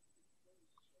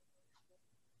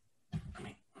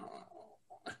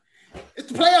 It's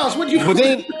the playoffs. What do you? But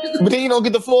then you don't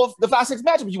get the 5-6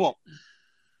 matchup you want.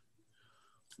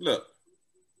 Look,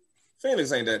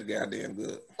 Phoenix ain't that goddamn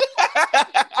good.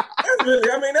 That's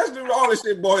really, that's all this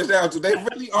shit boils down to. They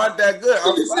really aren't that good.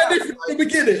 You said it from the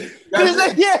beginning.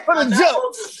 From the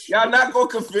jump. Y'all not gonna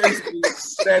convince me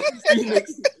that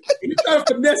Phoenix. You trying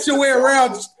to finesse your way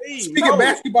around speaking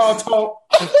basketball talk.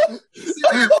 No,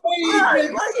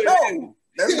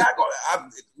 that's not gonna.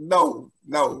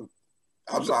 No.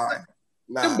 I'm sorry.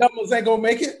 Nah. Them doubles ain't gonna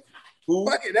make it. Who?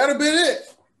 Fuck it, that'll be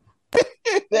it.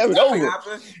 That was over.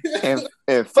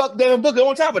 And fuck Devin Booker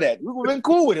on top of that. We've been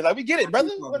cool with it. Like, we get it,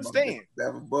 brother. We understand.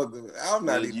 Devin Booker. I'm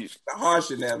not even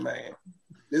harshing that man.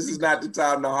 This is not the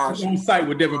time to harsh. On site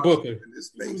with Devin Booker.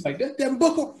 Like that Devin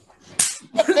Booker.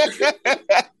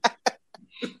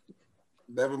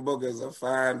 Devin Booker is a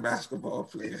fine basketball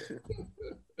player.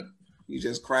 He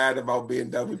just cried about being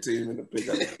double teamed in the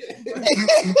pickup.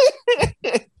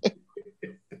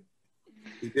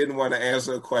 He didn't want to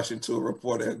answer a question to a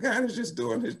reporter. A guy is just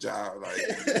doing his job. Like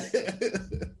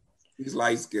he's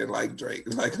light skinned like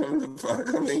Drake. Like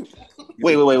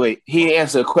Wait. He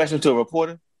answered a question to a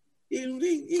reporter.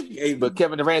 But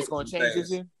Kevin Durant's going to change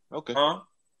this year. Okay. Huh?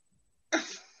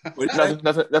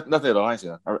 Nothing at all.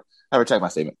 I retract my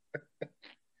statement.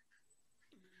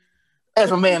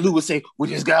 As my man Lou would say, we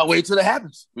just gotta wait till it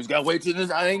happens. We just gotta wait till this.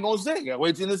 I ain't gonna say. Gotta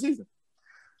wait till the season.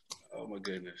 Oh my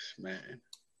goodness, man.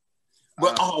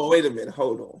 But wait a minute,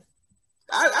 hold on.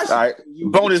 All right,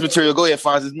 bonus material. Go ahead,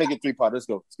 Fonz. Let's make it 3-part. Let's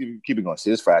go. Keep it going.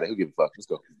 See, it's Friday. Who give a fuck? Let's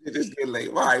go. It's getting late.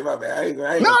 All right, my bad. No.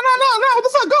 What the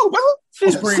fuck? Go,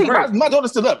 brother. My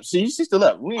daughter's still up. She's still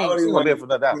up. We ain't gonna there for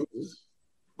another hour.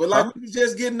 But like we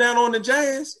just getting down on the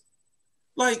Jazz.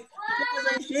 Like the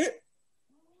Jazz ain't shit.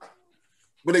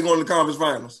 But they going to the conference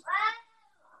finals.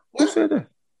 Who said that?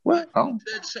 What? Got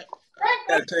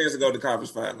a chance to go to the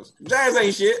conference finals. Jazz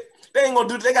ain't shit. They ain't gonna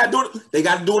do it. They gotta do it. They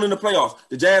gotta do it in the playoffs.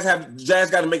 The Jazz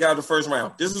got to make it out of the first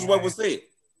round. This is what was said.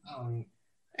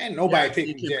 Ain't nobody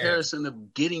taking in comparison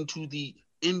of getting to the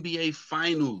NBA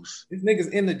finals. These niggas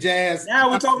in the Jazz.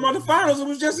 Now we're talking about the finals. It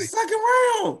was just the second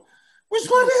round. Which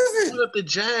one is it? Brought up the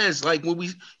Jazz. Like when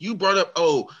you brought up,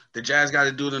 the Jazz got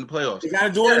to do it in the playoffs. They got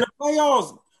to do it in the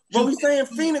playoffs. But we saying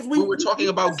Phoenix. We were talking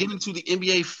about getting to the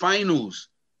NBA finals.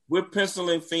 We're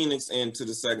penciling Phoenix into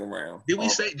the second round. Did we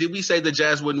say the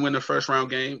Jazz wouldn't win the first round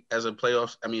game as a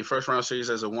playoffs? I mean, first round series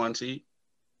as a 1 seed?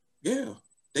 Yeah.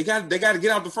 They got to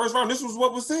get out the first round. This was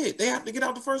what was said. They have to get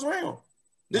out the first round.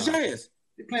 The Jazz.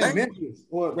 They're playing Memphis.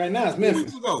 Well, right now it's Memphis. 2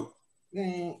 weeks ago.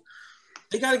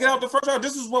 They got to get out the first round.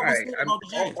 This is what was said about the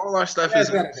Jazz. All our stuff is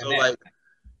so like.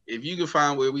 If you can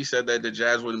find where we said that the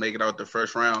Jazz wouldn't make it out the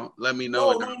first round, let me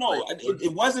know. No.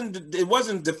 It wasn't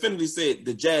definitively said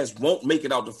the Jazz won't make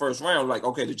it out the first round. Like,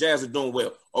 okay, the Jazz are doing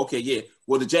well. Okay, yeah.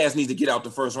 Well, the Jazz need to get out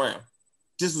the first round.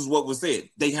 This is what was said.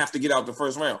 They have to get out the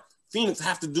first round. Phoenix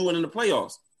have to do it in the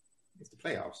playoffs. It's the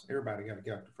playoffs. Everybody got to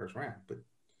get out the first round. But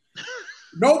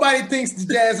nobody thinks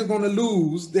the Jazz are going to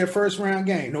lose their first round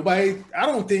game. Nobody, I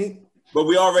don't think. But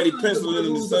we already penciled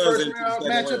in the Suns into the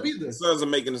second round. The Suns are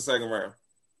making the second round.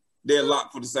 They're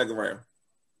locked for the second round.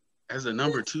 As a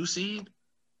number 2 seed?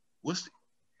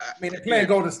 They're playing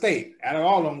Golden State. Out of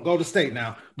all of them, Golden State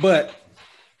now. But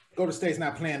Golden State's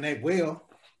not playing that well.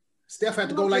 Steph had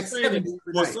to go like 70.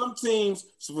 For some teams,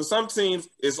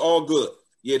 it's all good.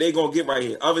 Yeah, they gonna get right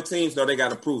here. Other teams, no, they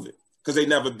gotta prove it because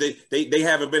they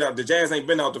haven't been out. The Jazz ain't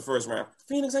been out the first round.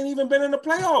 Phoenix ain't even been in the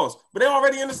playoffs, but they're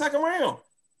already in the second round.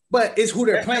 But it's who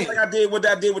they're playing. Like I did with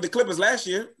the Clippers last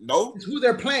year. No, it's who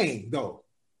they're playing though.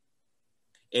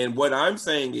 And what I'm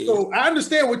saying is, so I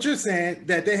understand what you're saying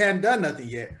that they hadn't done nothing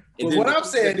yet. But what I'm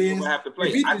saying is,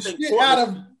 they beat the shit out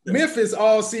of Memphis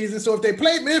all season. So if they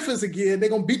play Memphis again, they're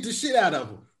gonna beat the shit out of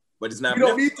them. But it's not. You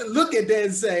don't need to look at that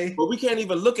and say. But we can't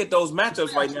even look at those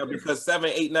matchups right now because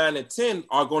 7, 8, 9, and 10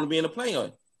 are going to be in the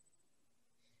play-on.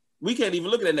 We can't even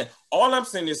look at that. All I'm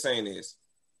saying is,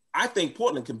 I think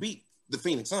Portland can beat the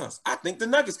Phoenix Suns. I think the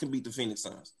Nuggets can beat the Phoenix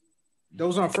Suns.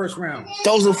 Those aren't first round.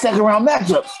 Those are second round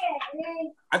matchups.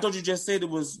 I thought you just said it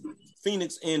was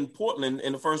Phoenix and Portland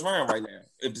in the first round right now.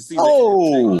 If the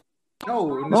season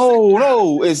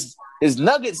no. It's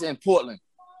Nuggets and Portland.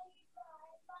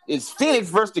 It's Phoenix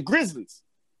versus the Grizzlies.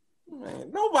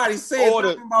 Man, nobody said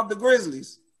nothing about the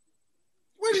Grizzlies.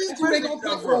 Where did they gonna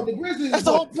come from? The Grizzlies. That's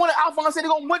the whole point. Alphonse said they're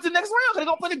gonna win the next round. They're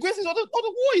gonna play the Grizzlies or the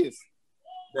Warriors.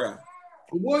 Bruh.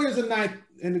 The Warriors are 9th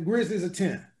and the Grizzlies are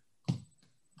 10.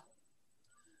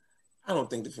 I don't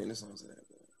think the Phoenix Suns are that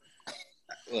good.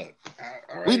 Look,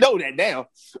 all right. We know that now.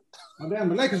 Oh, damn,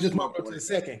 the Lakers just moved up to the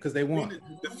second because they won.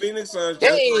 The Phoenix Suns.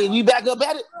 Hey, we back up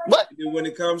at it. What? When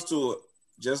it comes to it,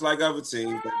 just like other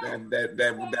teams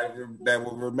that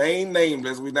will remain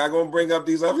nameless, we're not going to bring up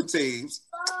these other teams.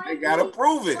 They got to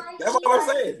prove it. That's all I'm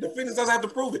saying. The Phoenix Suns have to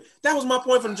prove it. That was my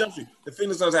point from the jump street. The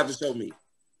Phoenix Suns have to show me.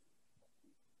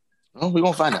 Oh, we're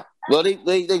going to find out. Well, they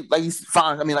like he's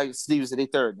fine. I mean, like Steve said, they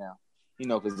third now. You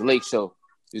know, because the Lake Show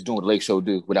is doing what the Lake Show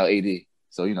do without AD.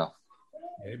 So, you know.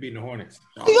 Yeah, they beating the Hornets.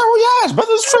 He got Royals,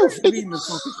 brother. It's true. They beating the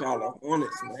fucking Charlotte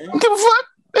Hornets, man. Don't give a fuck.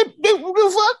 They don't give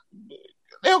a fuck.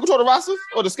 They don't control the roster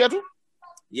or the schedule.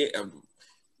 Yeah,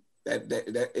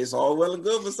 that is all well and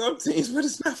good for some teams, but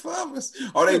it's not for others.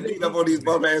 Or they beat up on these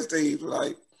bum ass teams,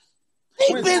 like.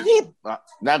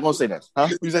 Not gonna say that, huh?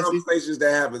 Conversations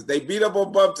that happens. They beat up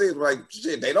on bum teams, like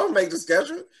shit. They don't make the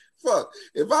schedule. Fuck.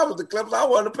 If I was the Clippers, I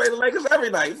wanted to play the Lakers every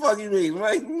night. Fuck you mean,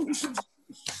 like.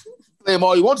 Play them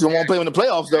all you want to. Won't play them in the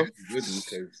playoffs though.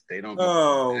 They don't.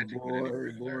 Oh boy.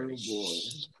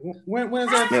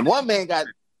 When's that? Man, one man got.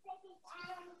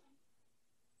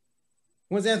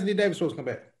 When's Anthony Davis supposed to come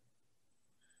back?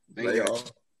 They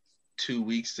got 2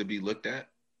 weeks to be looked at.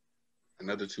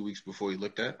 Another 2 weeks before he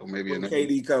looked at, or maybe another.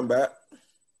 KD come back.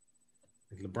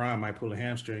 LeBron might pull a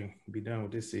hamstring. Be done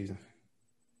with this season.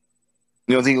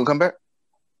 You don't think he'll come back?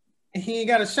 He ain't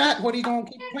got a shot. What are you gonna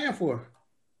keep playing for?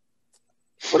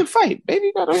 For the fight, baby.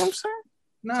 You know what I'm saying?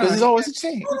 Nah, there's always a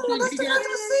chance. He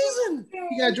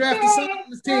got drafted son on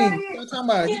his team. What you talking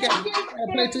about? He got to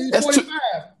play till he's 45.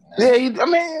 Yeah,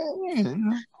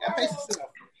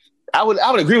 I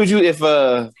would agree with you if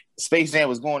Space Jam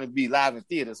was going to be live in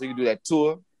theater, so you could do that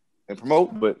tour and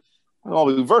promote, but it's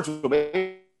always virtual,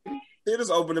 baby. Theater's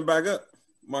opening back up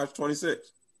March 26th.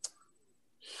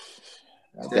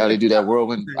 How they do that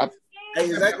whirlwind? Hey,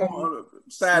 is that going?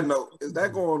 Side note: is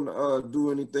that going to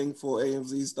do anything for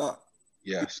AMZ stock?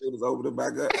 Yes, it is opening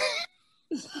back up.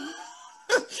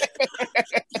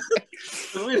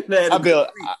 I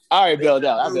already bailed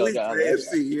out. I bailed out.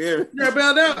 You're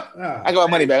bailed out. Oh. I got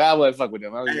my money back. I wouldn't fuck with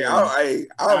them. I'm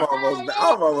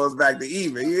almost back to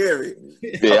even. You hear me?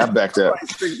 Yeah, I'm back to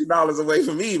 $60 away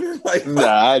from even. Like,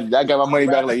 nah, I got my money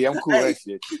back. Like, yeah, I'm cool. That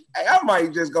shit. Hey, I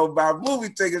might just go buy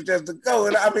movie tickets just to go.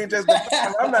 And I mean, just to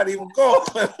buy. I'm not even going.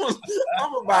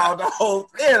 I'm about the whole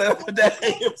theater for that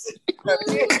AMC.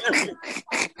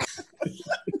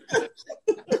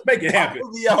 Make it happen.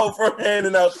 I'll be out for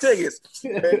handing out tickets.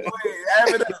 Have it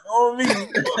on me.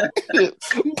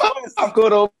 I'm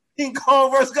good over King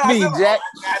Kong versus Godzilla. Me, Jack.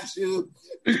 I got you.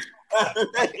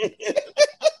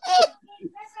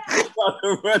 I'm about to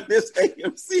run this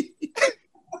AMC.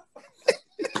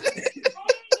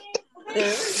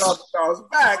 Charles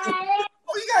back.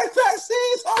 Oh, you got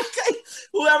vaccines? Okay.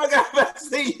 Whoever got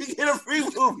vaccine, you get a free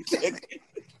movie ticket.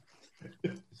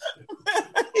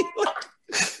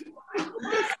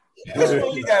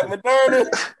 You got Moderna,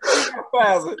 you got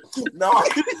Pfizer. No,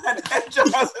 you got that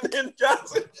Johnson &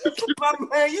 Johnson. My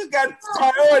man, you got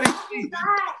priority.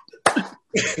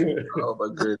 Oh my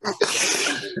goodness.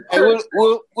 Hey,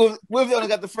 what if they only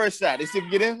got the first shot? They still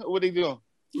get in? Or what they doing?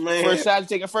 Man, first shot, you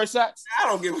taking first shots? I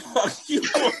don't give a fuck.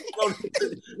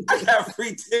 I got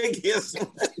free tickets.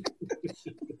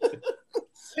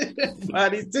 Buy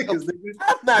these tickets, nigga.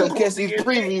 I'm not gonna catch these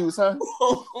previews, huh?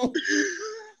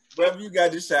 Whether you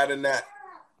got your shot or not.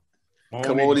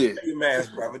 Come on in. Wear your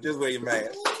mask, brother. Just wear your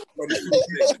mask.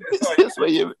 Just wear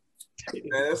your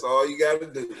That's all you got to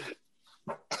do.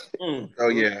 Oh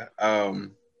yeah.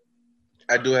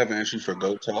 I do have an entry for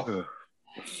GOAT Talk.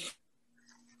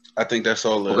 I think that's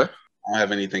all. Okay. I don't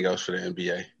have anything else for the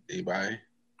NBA. Anybody?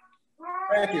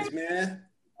 Brackets, man.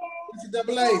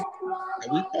 NCAA.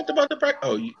 We talked about the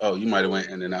bracket. You might have went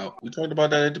in and out. We talked about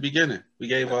that at the beginning. We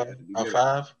gave our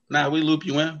 5. Nah, we loop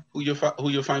you in. Who your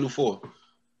final 4?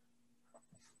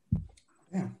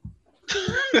 Yeah.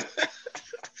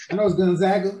 I know it's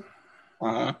Gonzaga.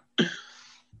 Uh-huh.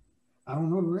 I don't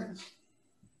know the rest.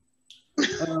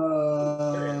 Because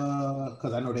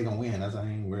I know they're gonna win. That's why I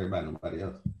ain't worried about nobody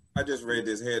else. I just read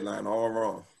this headline all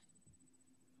wrong.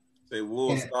 Say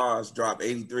Wolves Stars drop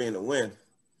 83 in the win.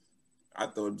 I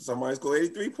thought somebody scored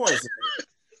 83 points.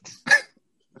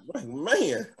 Like,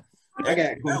 man. I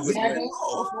got Gonzaga,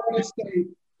 Florida State,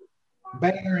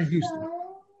 Baylor, and Houston.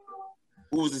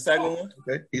 Who was the second one?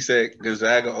 Okay. He said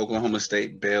Gonzaga, Oklahoma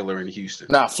State, Baylor, and Houston.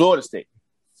 Nah, Florida State.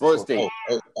 Florida State.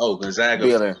 Gonzaga,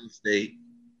 Baylor. Florida State.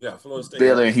 Yeah, Florida State.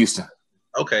 Baylor and Houston.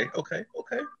 Okay.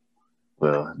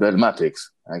 Well, that's my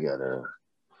picks. I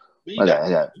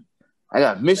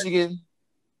got Michigan.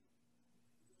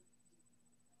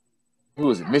 Who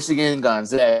is it? Michigan,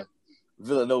 Gonzaga,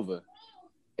 Villanova,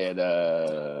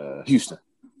 and Houston.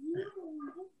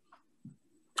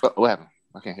 Oh, what happened?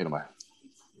 I can't hear nobody.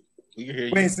 We can hear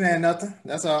you. We ain't saying nothing.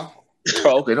 That's all.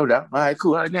 Oh, okay, no doubt. All right,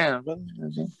 cool. All right, damn, brother.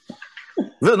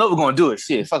 Villanova gonna do it.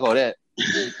 Shit, fuck all that.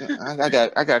 I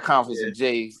got confidence in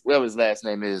Jay, whatever his last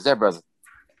name is. That brother.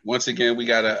 Once again, we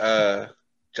got a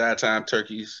Giant Time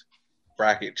Turkeys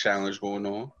bracket challenge going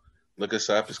on. Look us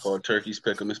up. It's called Turkeys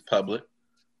Pick'em. It's public.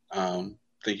 I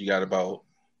think you got about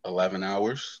 11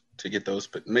 hours to get those,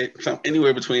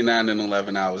 anywhere between 9 and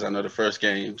 11 hours. I know the first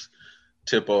games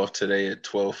tip off today at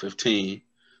 12:15.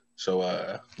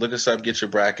 So look us up, get your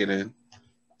bracket in,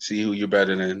 see who you're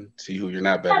better than, see who you're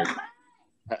not better than.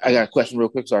 I got a question real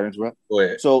quick. Sorry to interrupt. Go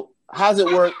ahead. So how does it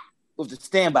work with the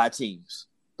standby teams?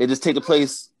 They just take the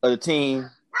place of the team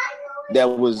that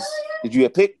you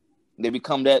had picked? They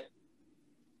become that?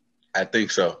 I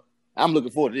think so. I'm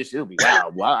looking forward to this. It'll be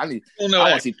wild. Wow. I need. Well, no,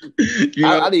 I want to see. You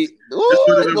know, I need.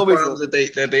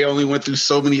 that they only went through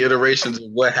so many iterations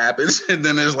of what happens, and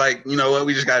then it's like, you know what,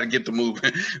 we just got to get the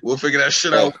moving. We'll figure that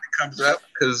shit out when it comes up.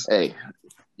 Because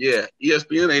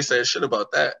ESPN ain't saying shit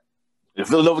about that. If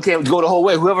Villanova can't go the whole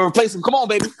way, whoever replaces him, come on,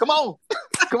 baby, come on,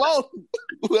 come on.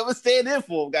 Whoever stand in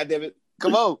for him, goddammit,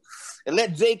 come on, and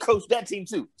let Jay coach that team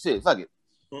too. Shit, fuck it.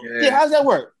 Yeah, how's that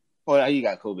work? Oh, you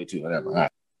got COVID too, whatever. All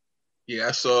right. Yeah,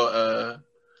 I saw.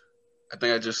 I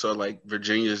think I just saw like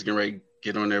Virginia's getting ready to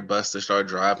get on their bus to start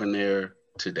driving there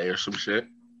today or some shit.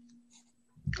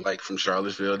 Like from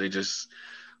Charlottesville, they just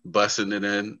bussing it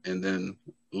in, and then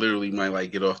literally might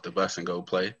like get off the bus and go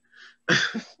play.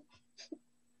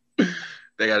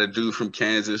 They got a dude from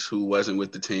Kansas who wasn't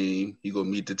with the team. He go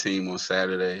meet the team on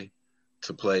Saturday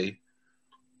to play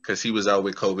because he was out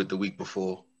with COVID the week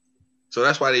before. So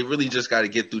that's why they really just got to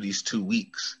get through these 2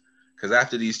 weeks. Because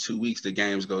after these 2 weeks, the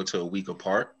games go to a week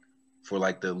apart for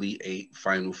like the Elite Eight,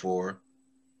 Final Four.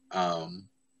 And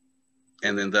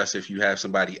then thus, if you have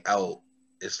somebody out,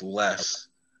 it's less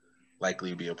likely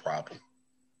to be a problem.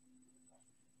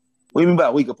 What do you mean by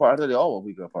a week apart? I thought they're all a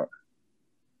week apart.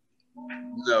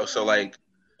 No, so like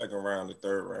around the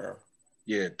third round.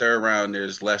 Yeah, third round,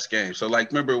 there's less games. So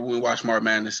like, remember when we watched March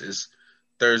Madness, is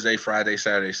Thursday, Friday,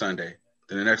 Saturday, Sunday.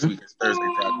 Then the next week is Thursday,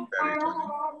 Friday, Saturday, Sunday.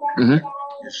 Mm-hmm.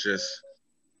 It's just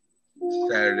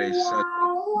Saturday, Sunday.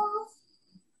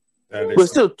 But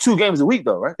it's still 2 games a week,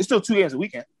 though, right? It's still 2 games a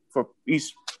weekend for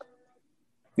each.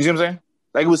 You see what I'm saying?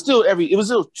 Like it was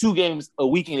still 2 games a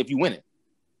weekend if you win it,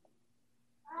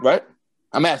 right?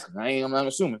 I'm asking. I'm not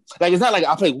assuming. Like it's not like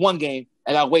I play 1 game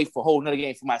and I wait for a whole another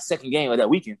game for my second game of that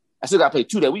weekend. I still got to play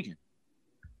 2 that weekend.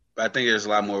 But I think there's a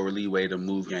lot more leeway to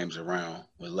move games around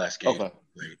with less games.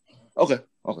 Okay.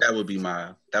 That would be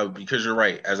because you're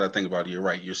right. As I think about it, you're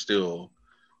right. You're still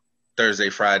Thursday,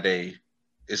 Friday.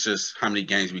 It's just how many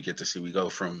games we get to see. We go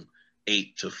from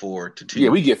 8 to 4 to 2. Yeah,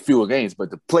 we get fewer games, but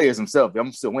the players themselves,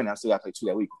 I'm still winning. I still got to play 2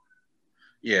 that week.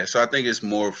 Yeah, so I think it's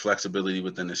more flexibility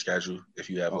within the schedule if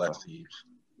you have less teams.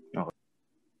 Okay.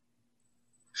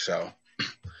 So,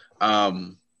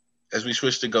 as we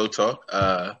switch to Go Talk,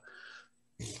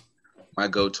 my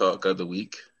Go Talk of the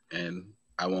week, and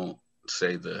I won't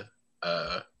say the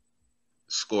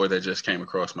score that just came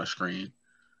across my screen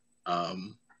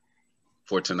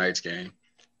for tonight's game.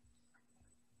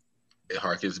 It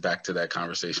harkens back to that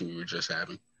conversation we were just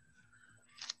having.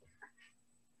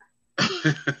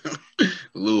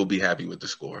 Lou will be happy with the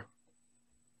score.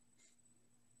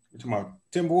 You talking about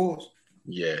Timberwolves?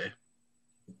 Yeah.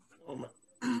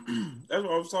 That's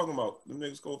what I was talking about. The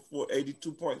niggas scored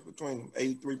 82 points between them,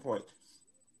 83 points.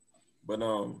 But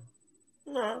nah,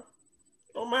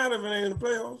 don't matter if it ain't in the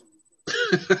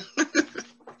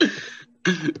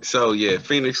playoffs. So yeah,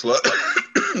 Phoenix.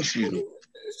 Excuse me.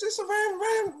 It's just a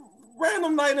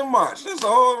random night in March. That's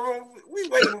all.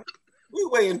 We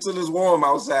waiting until it's warm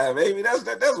outside, baby. That's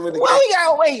when. Why you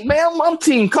gotta wait, man? I'm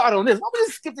Team Carter on this. Why don't we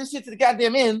just skip this shit to the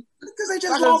goddamn end? Because they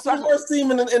just lost the worst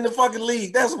team in the fucking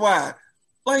league. That's why.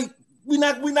 Like we're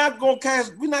not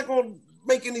gonna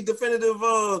make any definitive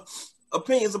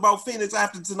opinions about Phoenix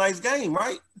after tonight's game,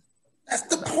 right? That's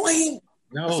the point.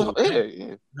 No, no.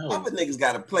 Other niggas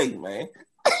gotta play, man.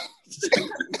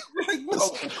 Like,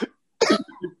 no.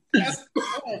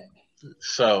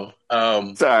 So,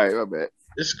 sorry, my bad.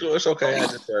 It's okay. I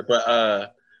just said,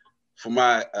 but for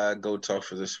my go talk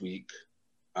for this week,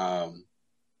 I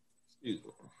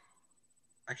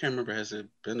can't remember. Has it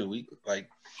been a week? Like,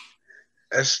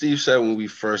 as Steve said when we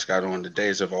first got on, the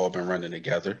days have all been running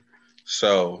together.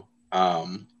 So,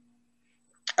 I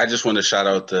just want to shout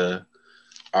out the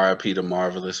RIP to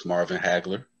Marvelous Marvin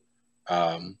Hagler.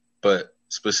 But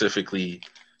specifically,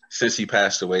 since he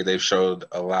passed away, they've showed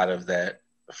a lot of that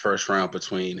first round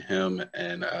between him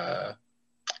and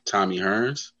Tommy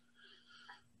Hearns.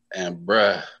 And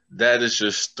bruh, that is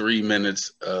just 3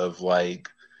 minutes of like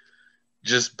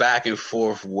just back and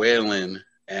forth wailing.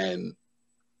 And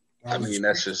I mean,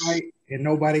 that's just. And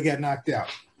nobody got knocked out.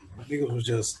 I think it was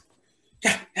just.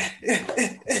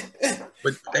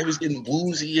 But they was getting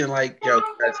woozy and like, yo,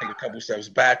 gotta take a couple steps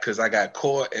back because I got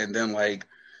caught. And then like,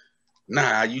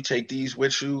 nah, you take these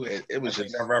with you. It was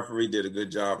just. That referee did a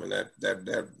good job in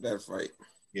that fight.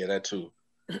 Yeah, that too.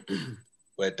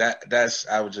 But that's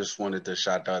I would just wanted to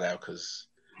shout that out because,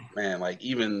 man, like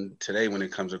even today when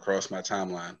it comes across my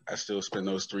timeline, I still spend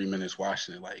those 3 minutes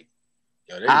watching it. Like,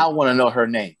 yo, I want to know her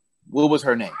name. What was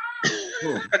her name?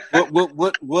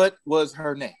 what was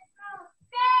her name?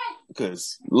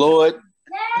 Because Lord,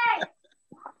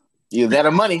 either that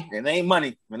or money. It ain't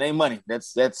money. It ain't money.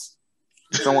 That's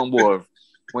someone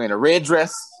wearing a red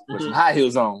dress with some high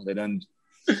heels on. They done.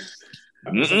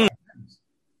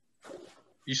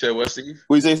 You said what, Steve?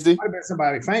 What you say, Steve? Might have been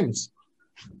somebody famous.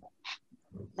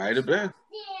 Might have been.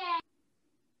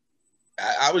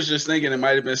 I was just thinking it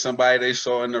might have been somebody they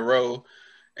saw in the row,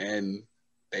 and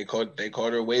they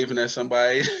caught her waving at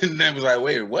somebody, and then was like,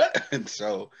 "Wait, what?" And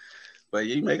so, but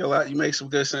you make some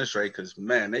good sense, right? Because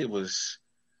man, they was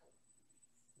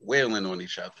wailing on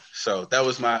each other. So that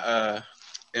was my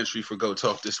entry for Go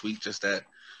Talk this week. Just that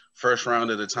first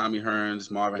round of the Tommy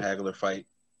Hearns Marvin Hagler fight.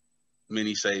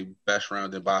 Many say best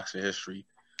round in boxing history.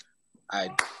 I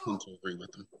tend to agree with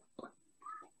them.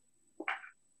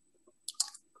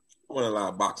 Wasn't a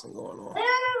lot of boxing going on.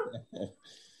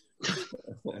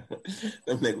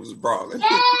 Them niggas was brawling.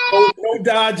 No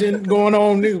dodging going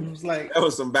on. It was like that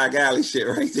was some back alley shit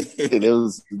right there. It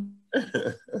was.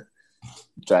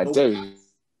 Try to tell you,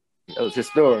 that was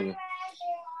historical.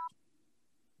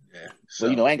 Yeah. So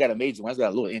I ain't got a major one. I just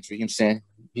got a little entry. You know what I'm saying?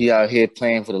 He out here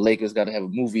playing for the Lakers. Got to have a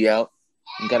movie out.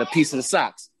 And got a piece of the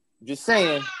socks. Just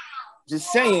saying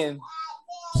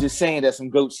that's some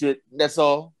goat shit. That's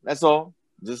all.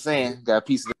 Just saying, got a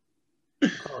piece of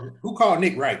Who called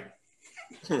Nick Wright?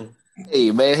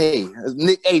 Hey man,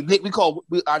 Nick,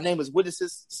 our name is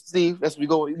witnesses, Steve. That's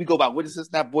what we go by witnesses,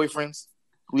 not boyfriends.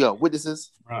 We are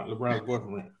witnesses. LeBron's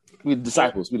boyfriend. We're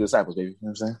disciples, baby. You know what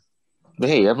I'm saying? But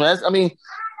hey, that's kind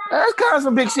of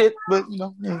some big shit, but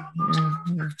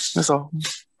that's all.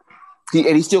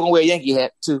 He's still gonna wear a Yankee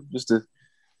hat too, just to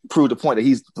prove the point that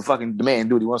he's the man,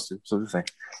 do what he wants to. So just saying.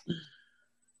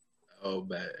 Oh,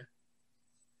 bad.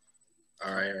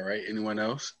 All right. Anyone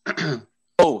else?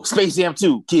 Oh, Space Jam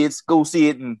 2, kids, go see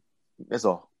it, and that's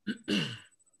all.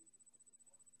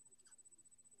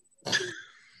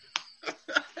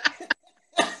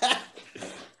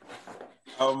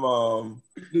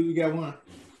 Do you got one?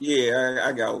 Yeah,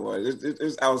 I got one.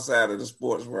 It's outside of the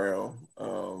sports realm.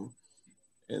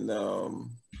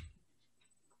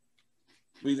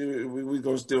 We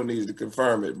gonna still need to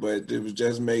confirm it, but it was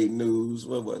just made news.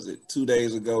 What was it? 2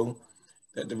 days ago,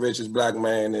 that the richest black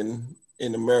man in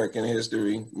American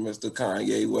history, Mr.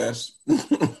 Kanye West,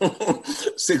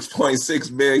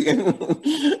 $6.6 billion.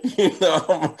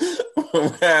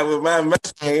 With my man,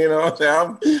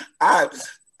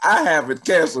 I haven't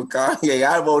canceled Kanye.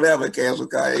 I won't ever cancel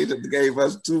Kanye. He just gave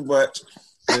us too much.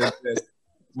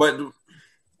 But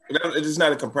it's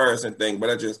not a comparison thing,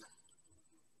 but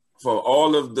for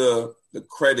all of the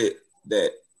credit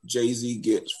that Jay-Z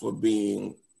gets for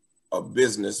being a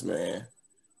businessman,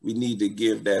 we need to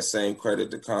give that same credit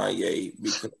to Kanye,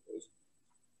 because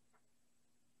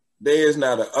there is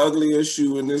not an uglier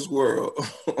shoe in this world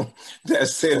that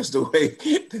sells the way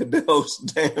that those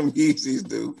damn Yeezys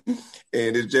do.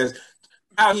 And it's just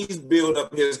how he's built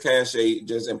up his cachet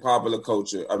just in popular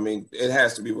culture. I mean, it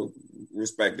has to be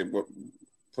respected.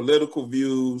 Political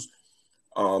views,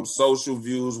 social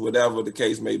views, whatever the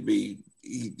case may be,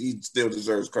 he still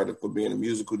deserves credit for being a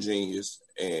musical genius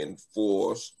and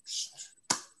for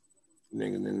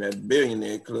niggas in that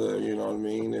billionaire club, you know what I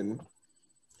mean? And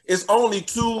it's only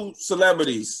 2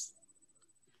 celebrities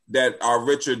that are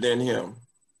richer than him.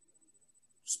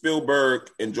 Spielberg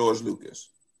and George Lucas.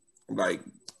 Like,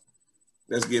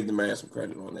 let's give the man some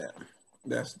credit on that.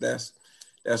 That's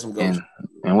some good.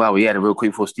 And while we at it real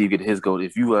quick before Steve get his goal,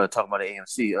 if you talk about the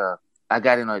AMC, I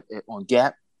got in on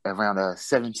Gap around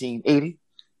 1780.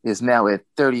 It's now at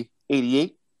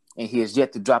 3088, and he has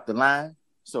yet to drop the line.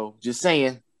 So just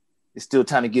saying, it's still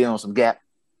time to get on some Gap.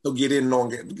 So get in on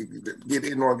Gap. Get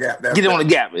in on the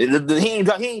Gap. He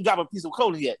ain't drop a piece of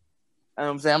clothing yet. You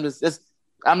know what I'm saying?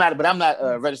 I'm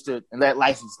not registered and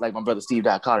licensed like my brother Steve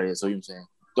Carter is. So you know what I'm saying?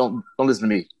 Don't listen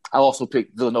to me. I also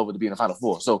picked Villanova to be in the Final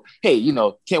Four. So hey,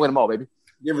 can't win them all, baby.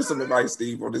 Give us some advice,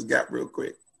 Steve, on this Gap real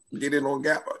quick. Get in on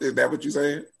Gap. Is that what you're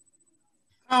saying?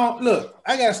 Oh, look,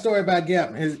 I got a story about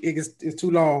Gap. It's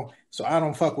too long, so I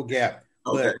don't fuck with Gap.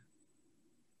 Okay. But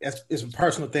it's a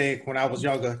personal thing. When I was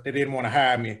younger, they didn't want to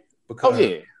hire me because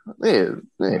I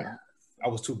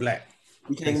was too black.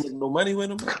 You can't make no money with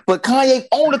him. But Kanye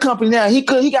owned the company now. He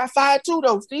got fired too,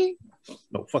 though, Steve.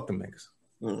 No, fuck them niggas.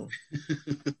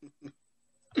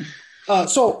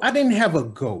 So I didn't have a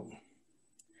GOAT,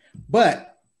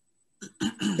 but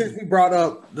since we brought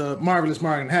up the marvelous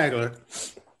Marvin Hagler,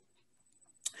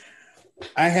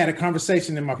 I had a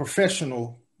conversation in my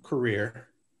professional career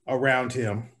around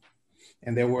him,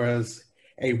 and there was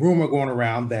a rumor going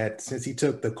around that since he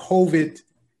took the COVID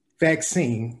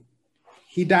vaccine,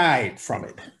 he died from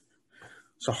it.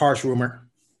 It's a harsh rumor.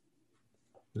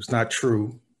 It's not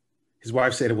true. His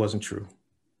wife said it wasn't true.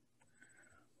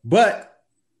 But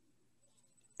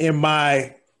in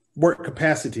my work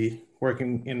capacity,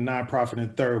 working in a nonprofit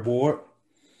in Third Ward,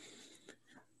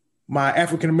 my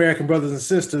African-American brothers and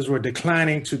sisters were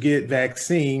declining to get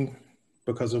vaccine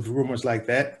because of rumors like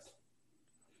that.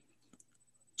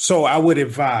 So I would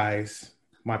advise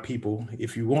my people,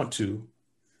 if you want to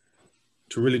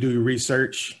really do your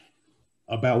research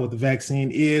about what the vaccine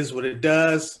is, what it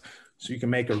does, so you can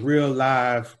make a real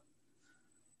live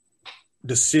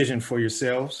decision for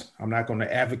yourselves. I'm not going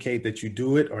to advocate that you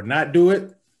do it or not do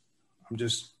it. I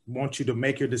just want you to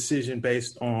make your decision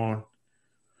based on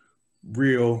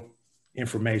real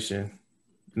information,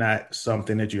 not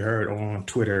something that you heard on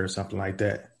Twitter or something like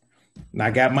that. And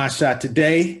I got my shot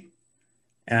today,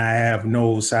 and I have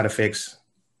no side effects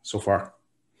so far.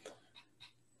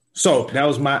 So that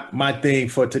was my thing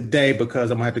for today, because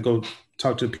I'm going to have to go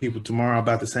talk to people tomorrow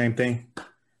about the same thing.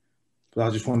 But I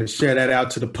just wanted to share that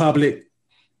out to the public,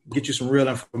 get you some real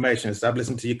information. Stop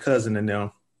listening to your cousin and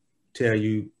them tell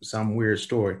you some weird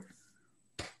story.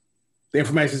 The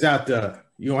information's out there.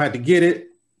 You don't have to get it,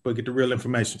 but get the real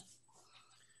information.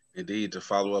 Indeed, to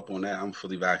follow up on that, I'm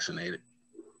fully vaccinated.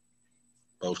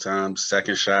 Both times,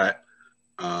 second shot.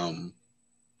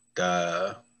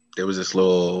 There was this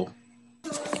little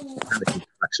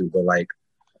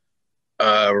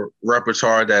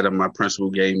repertoire that my principal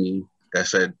gave me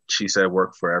that she said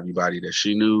worked for everybody that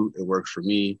she knew. It worked for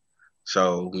me.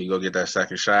 So when you go get that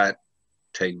second shot,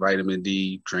 take vitamin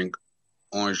D, drink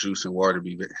orange juice and water,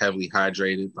 be heavily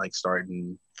hydrated, like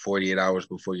starting 48 hours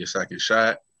before your second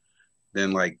shot.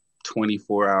 Then like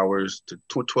 24 hours to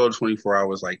 12 to 24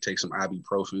 hours, like take some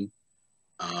ibuprofen.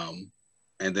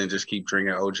 And then just keep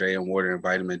drinking OJ and water and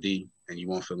vitamin D, and you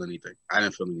won't feel anything. I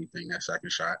didn't feel anything that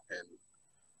second shot. And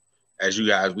as you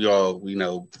guys, we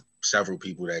know several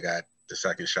people that got the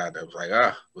second shot that was like,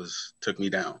 took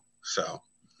me down. So,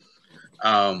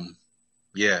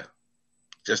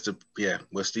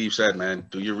 what Steve said, man,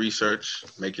 do your research,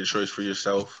 make your choice for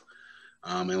yourself.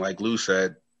 And like Lou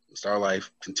said, Star Life,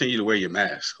 continue to wear your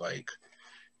mask. Like,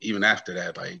 even after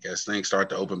that, like as things start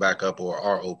to open back up or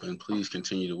are open, please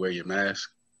continue to wear your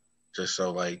mask, just so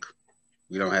like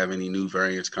we don't have any new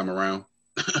variants come around.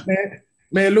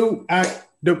 man, Lou,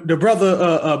 the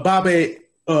brother Bobby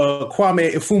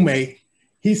Kwame Ifume,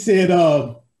 he said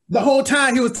the whole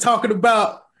time he was talking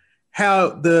about how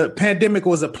the pandemic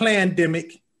was a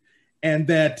plandemic, and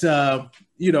that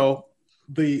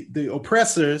the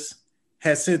oppressors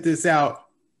had sent this out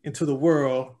into the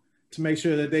world to make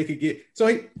sure that they could get.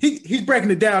 So he's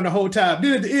breaking it down the whole time.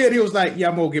 Then at the end, he was like, "Yeah,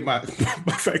 I'm gonna get my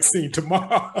vaccine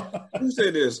tomorrow." Who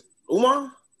said this?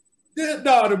 Umar?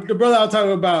 No, the brother I was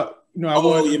talking about, You know, I Oh,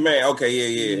 won. your man. Okay,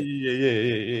 yeah.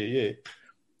 Yeah.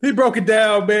 He broke it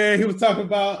down, man. He was talking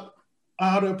about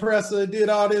how the oppressor did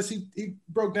all this. He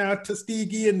broke down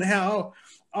Tuskegee and how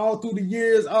all through the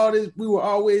years, all this, we were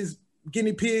always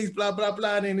guinea pigs, blah, blah,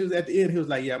 blah. And then it was at the end, he was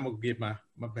like, yeah, I'm going to get my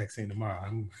vaccine tomorrow.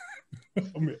 I'm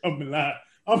in line.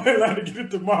 I'm in line to get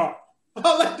it tomorrow.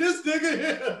 I'm like, this nigga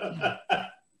here.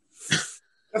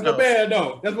 That's my man,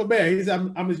 though. That's my man. He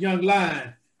said, I'm his young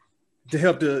lion to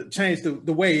help to change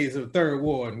the ways of Third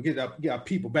Ward and get our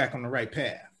people back on the right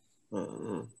path.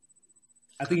 Mm-hmm.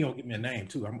 I think he'll give me a name,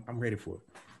 too. I'm ready for it.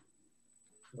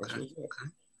 Okay.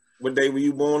 What day were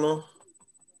you born on?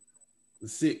 The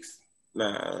 6th.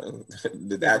 Nah,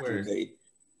 the actual date.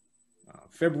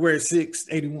 February 6th,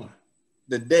 81.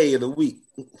 The day of the week.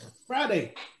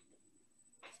 Friday.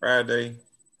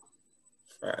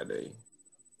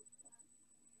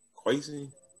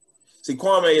 Kwesi. See,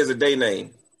 Kwame is a day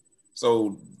name.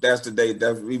 So that's the day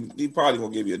that he probably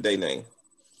gonna give you a day name.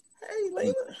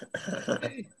 Hey,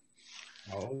 Layla.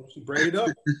 Oh, she braided up.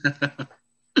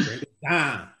 Braided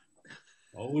down.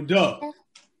 Hold up.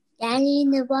 Daddy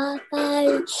in the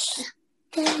Wi-Fi.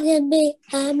 Daddy big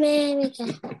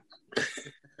America.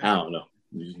 I don't know.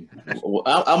 Well,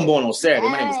 I'm going on Saturday.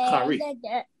 My name is Kyrie.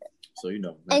 So, you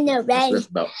know. I know, right? That's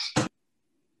about.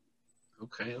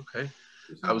 Okay.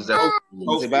 I was that.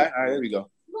 Say bye? All right, there we go.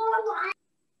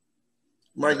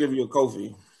 Might give you a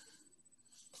Kofi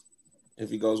if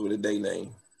he goes with a day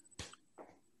name.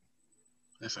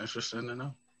 That's interesting to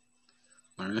know.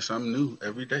 Learning something new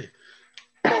every day.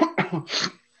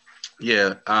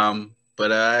 Yeah.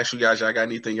 But actually, guys, y'all got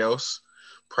anything else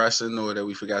pressing or that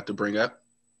we forgot to bring up?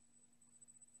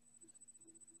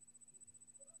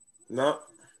 No,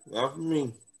 not for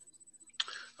me.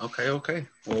 Okay.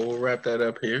 Well, we'll wrap that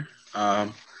up here.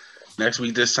 Next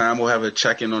week, this time, we'll have a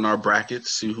check-in on our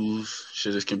brackets, see whose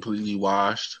shit is completely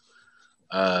washed.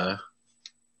 Of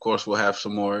course, we'll have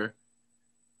some more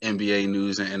NBA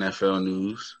news and NFL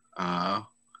news.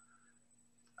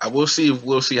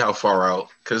 We'll see how far out,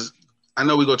 because I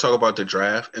know we're going to talk about the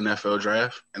draft, NFL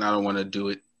draft, and I don't want to do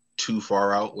it too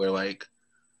far out where, like,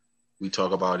 we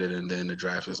talk about it and then the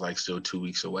draft is, like, still 2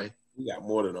 weeks away. We got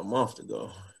more than a month to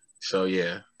go. So,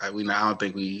 yeah, I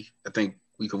think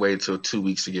we could wait until 2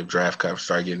 weeks to give draft coverage,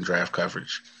 start getting draft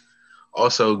coverage.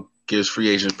 Also gives free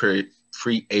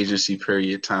agency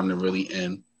period time to really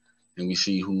end, and we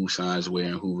see who signs where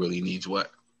and who really needs what.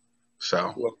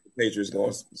 So, what the Patriots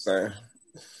going to sign?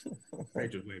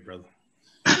 Patriots way, brother.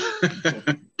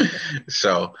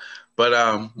 So, but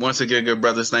once again, good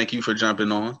brothers, thank you for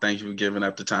jumping on. Thank you for giving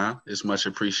up the time. It's much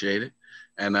appreciated,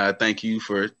 and thank you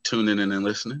for tuning in and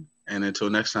listening. And until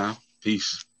next time,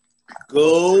 peace.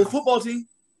 Go football team.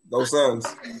 Go Suns.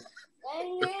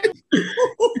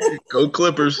 Go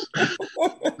Clippers.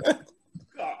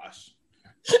 Gosh.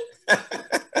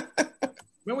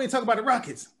 Man, we ain't talking about the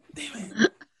Rockets. Damn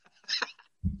it.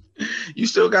 You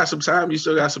still got some time.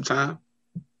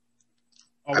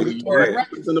 Oh, I mean, you heard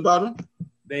something about them?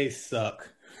 They suck.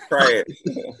 Try it.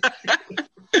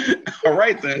 All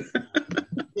right, then.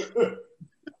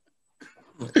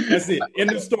 That's it.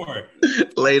 End of story.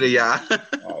 Later, y'all.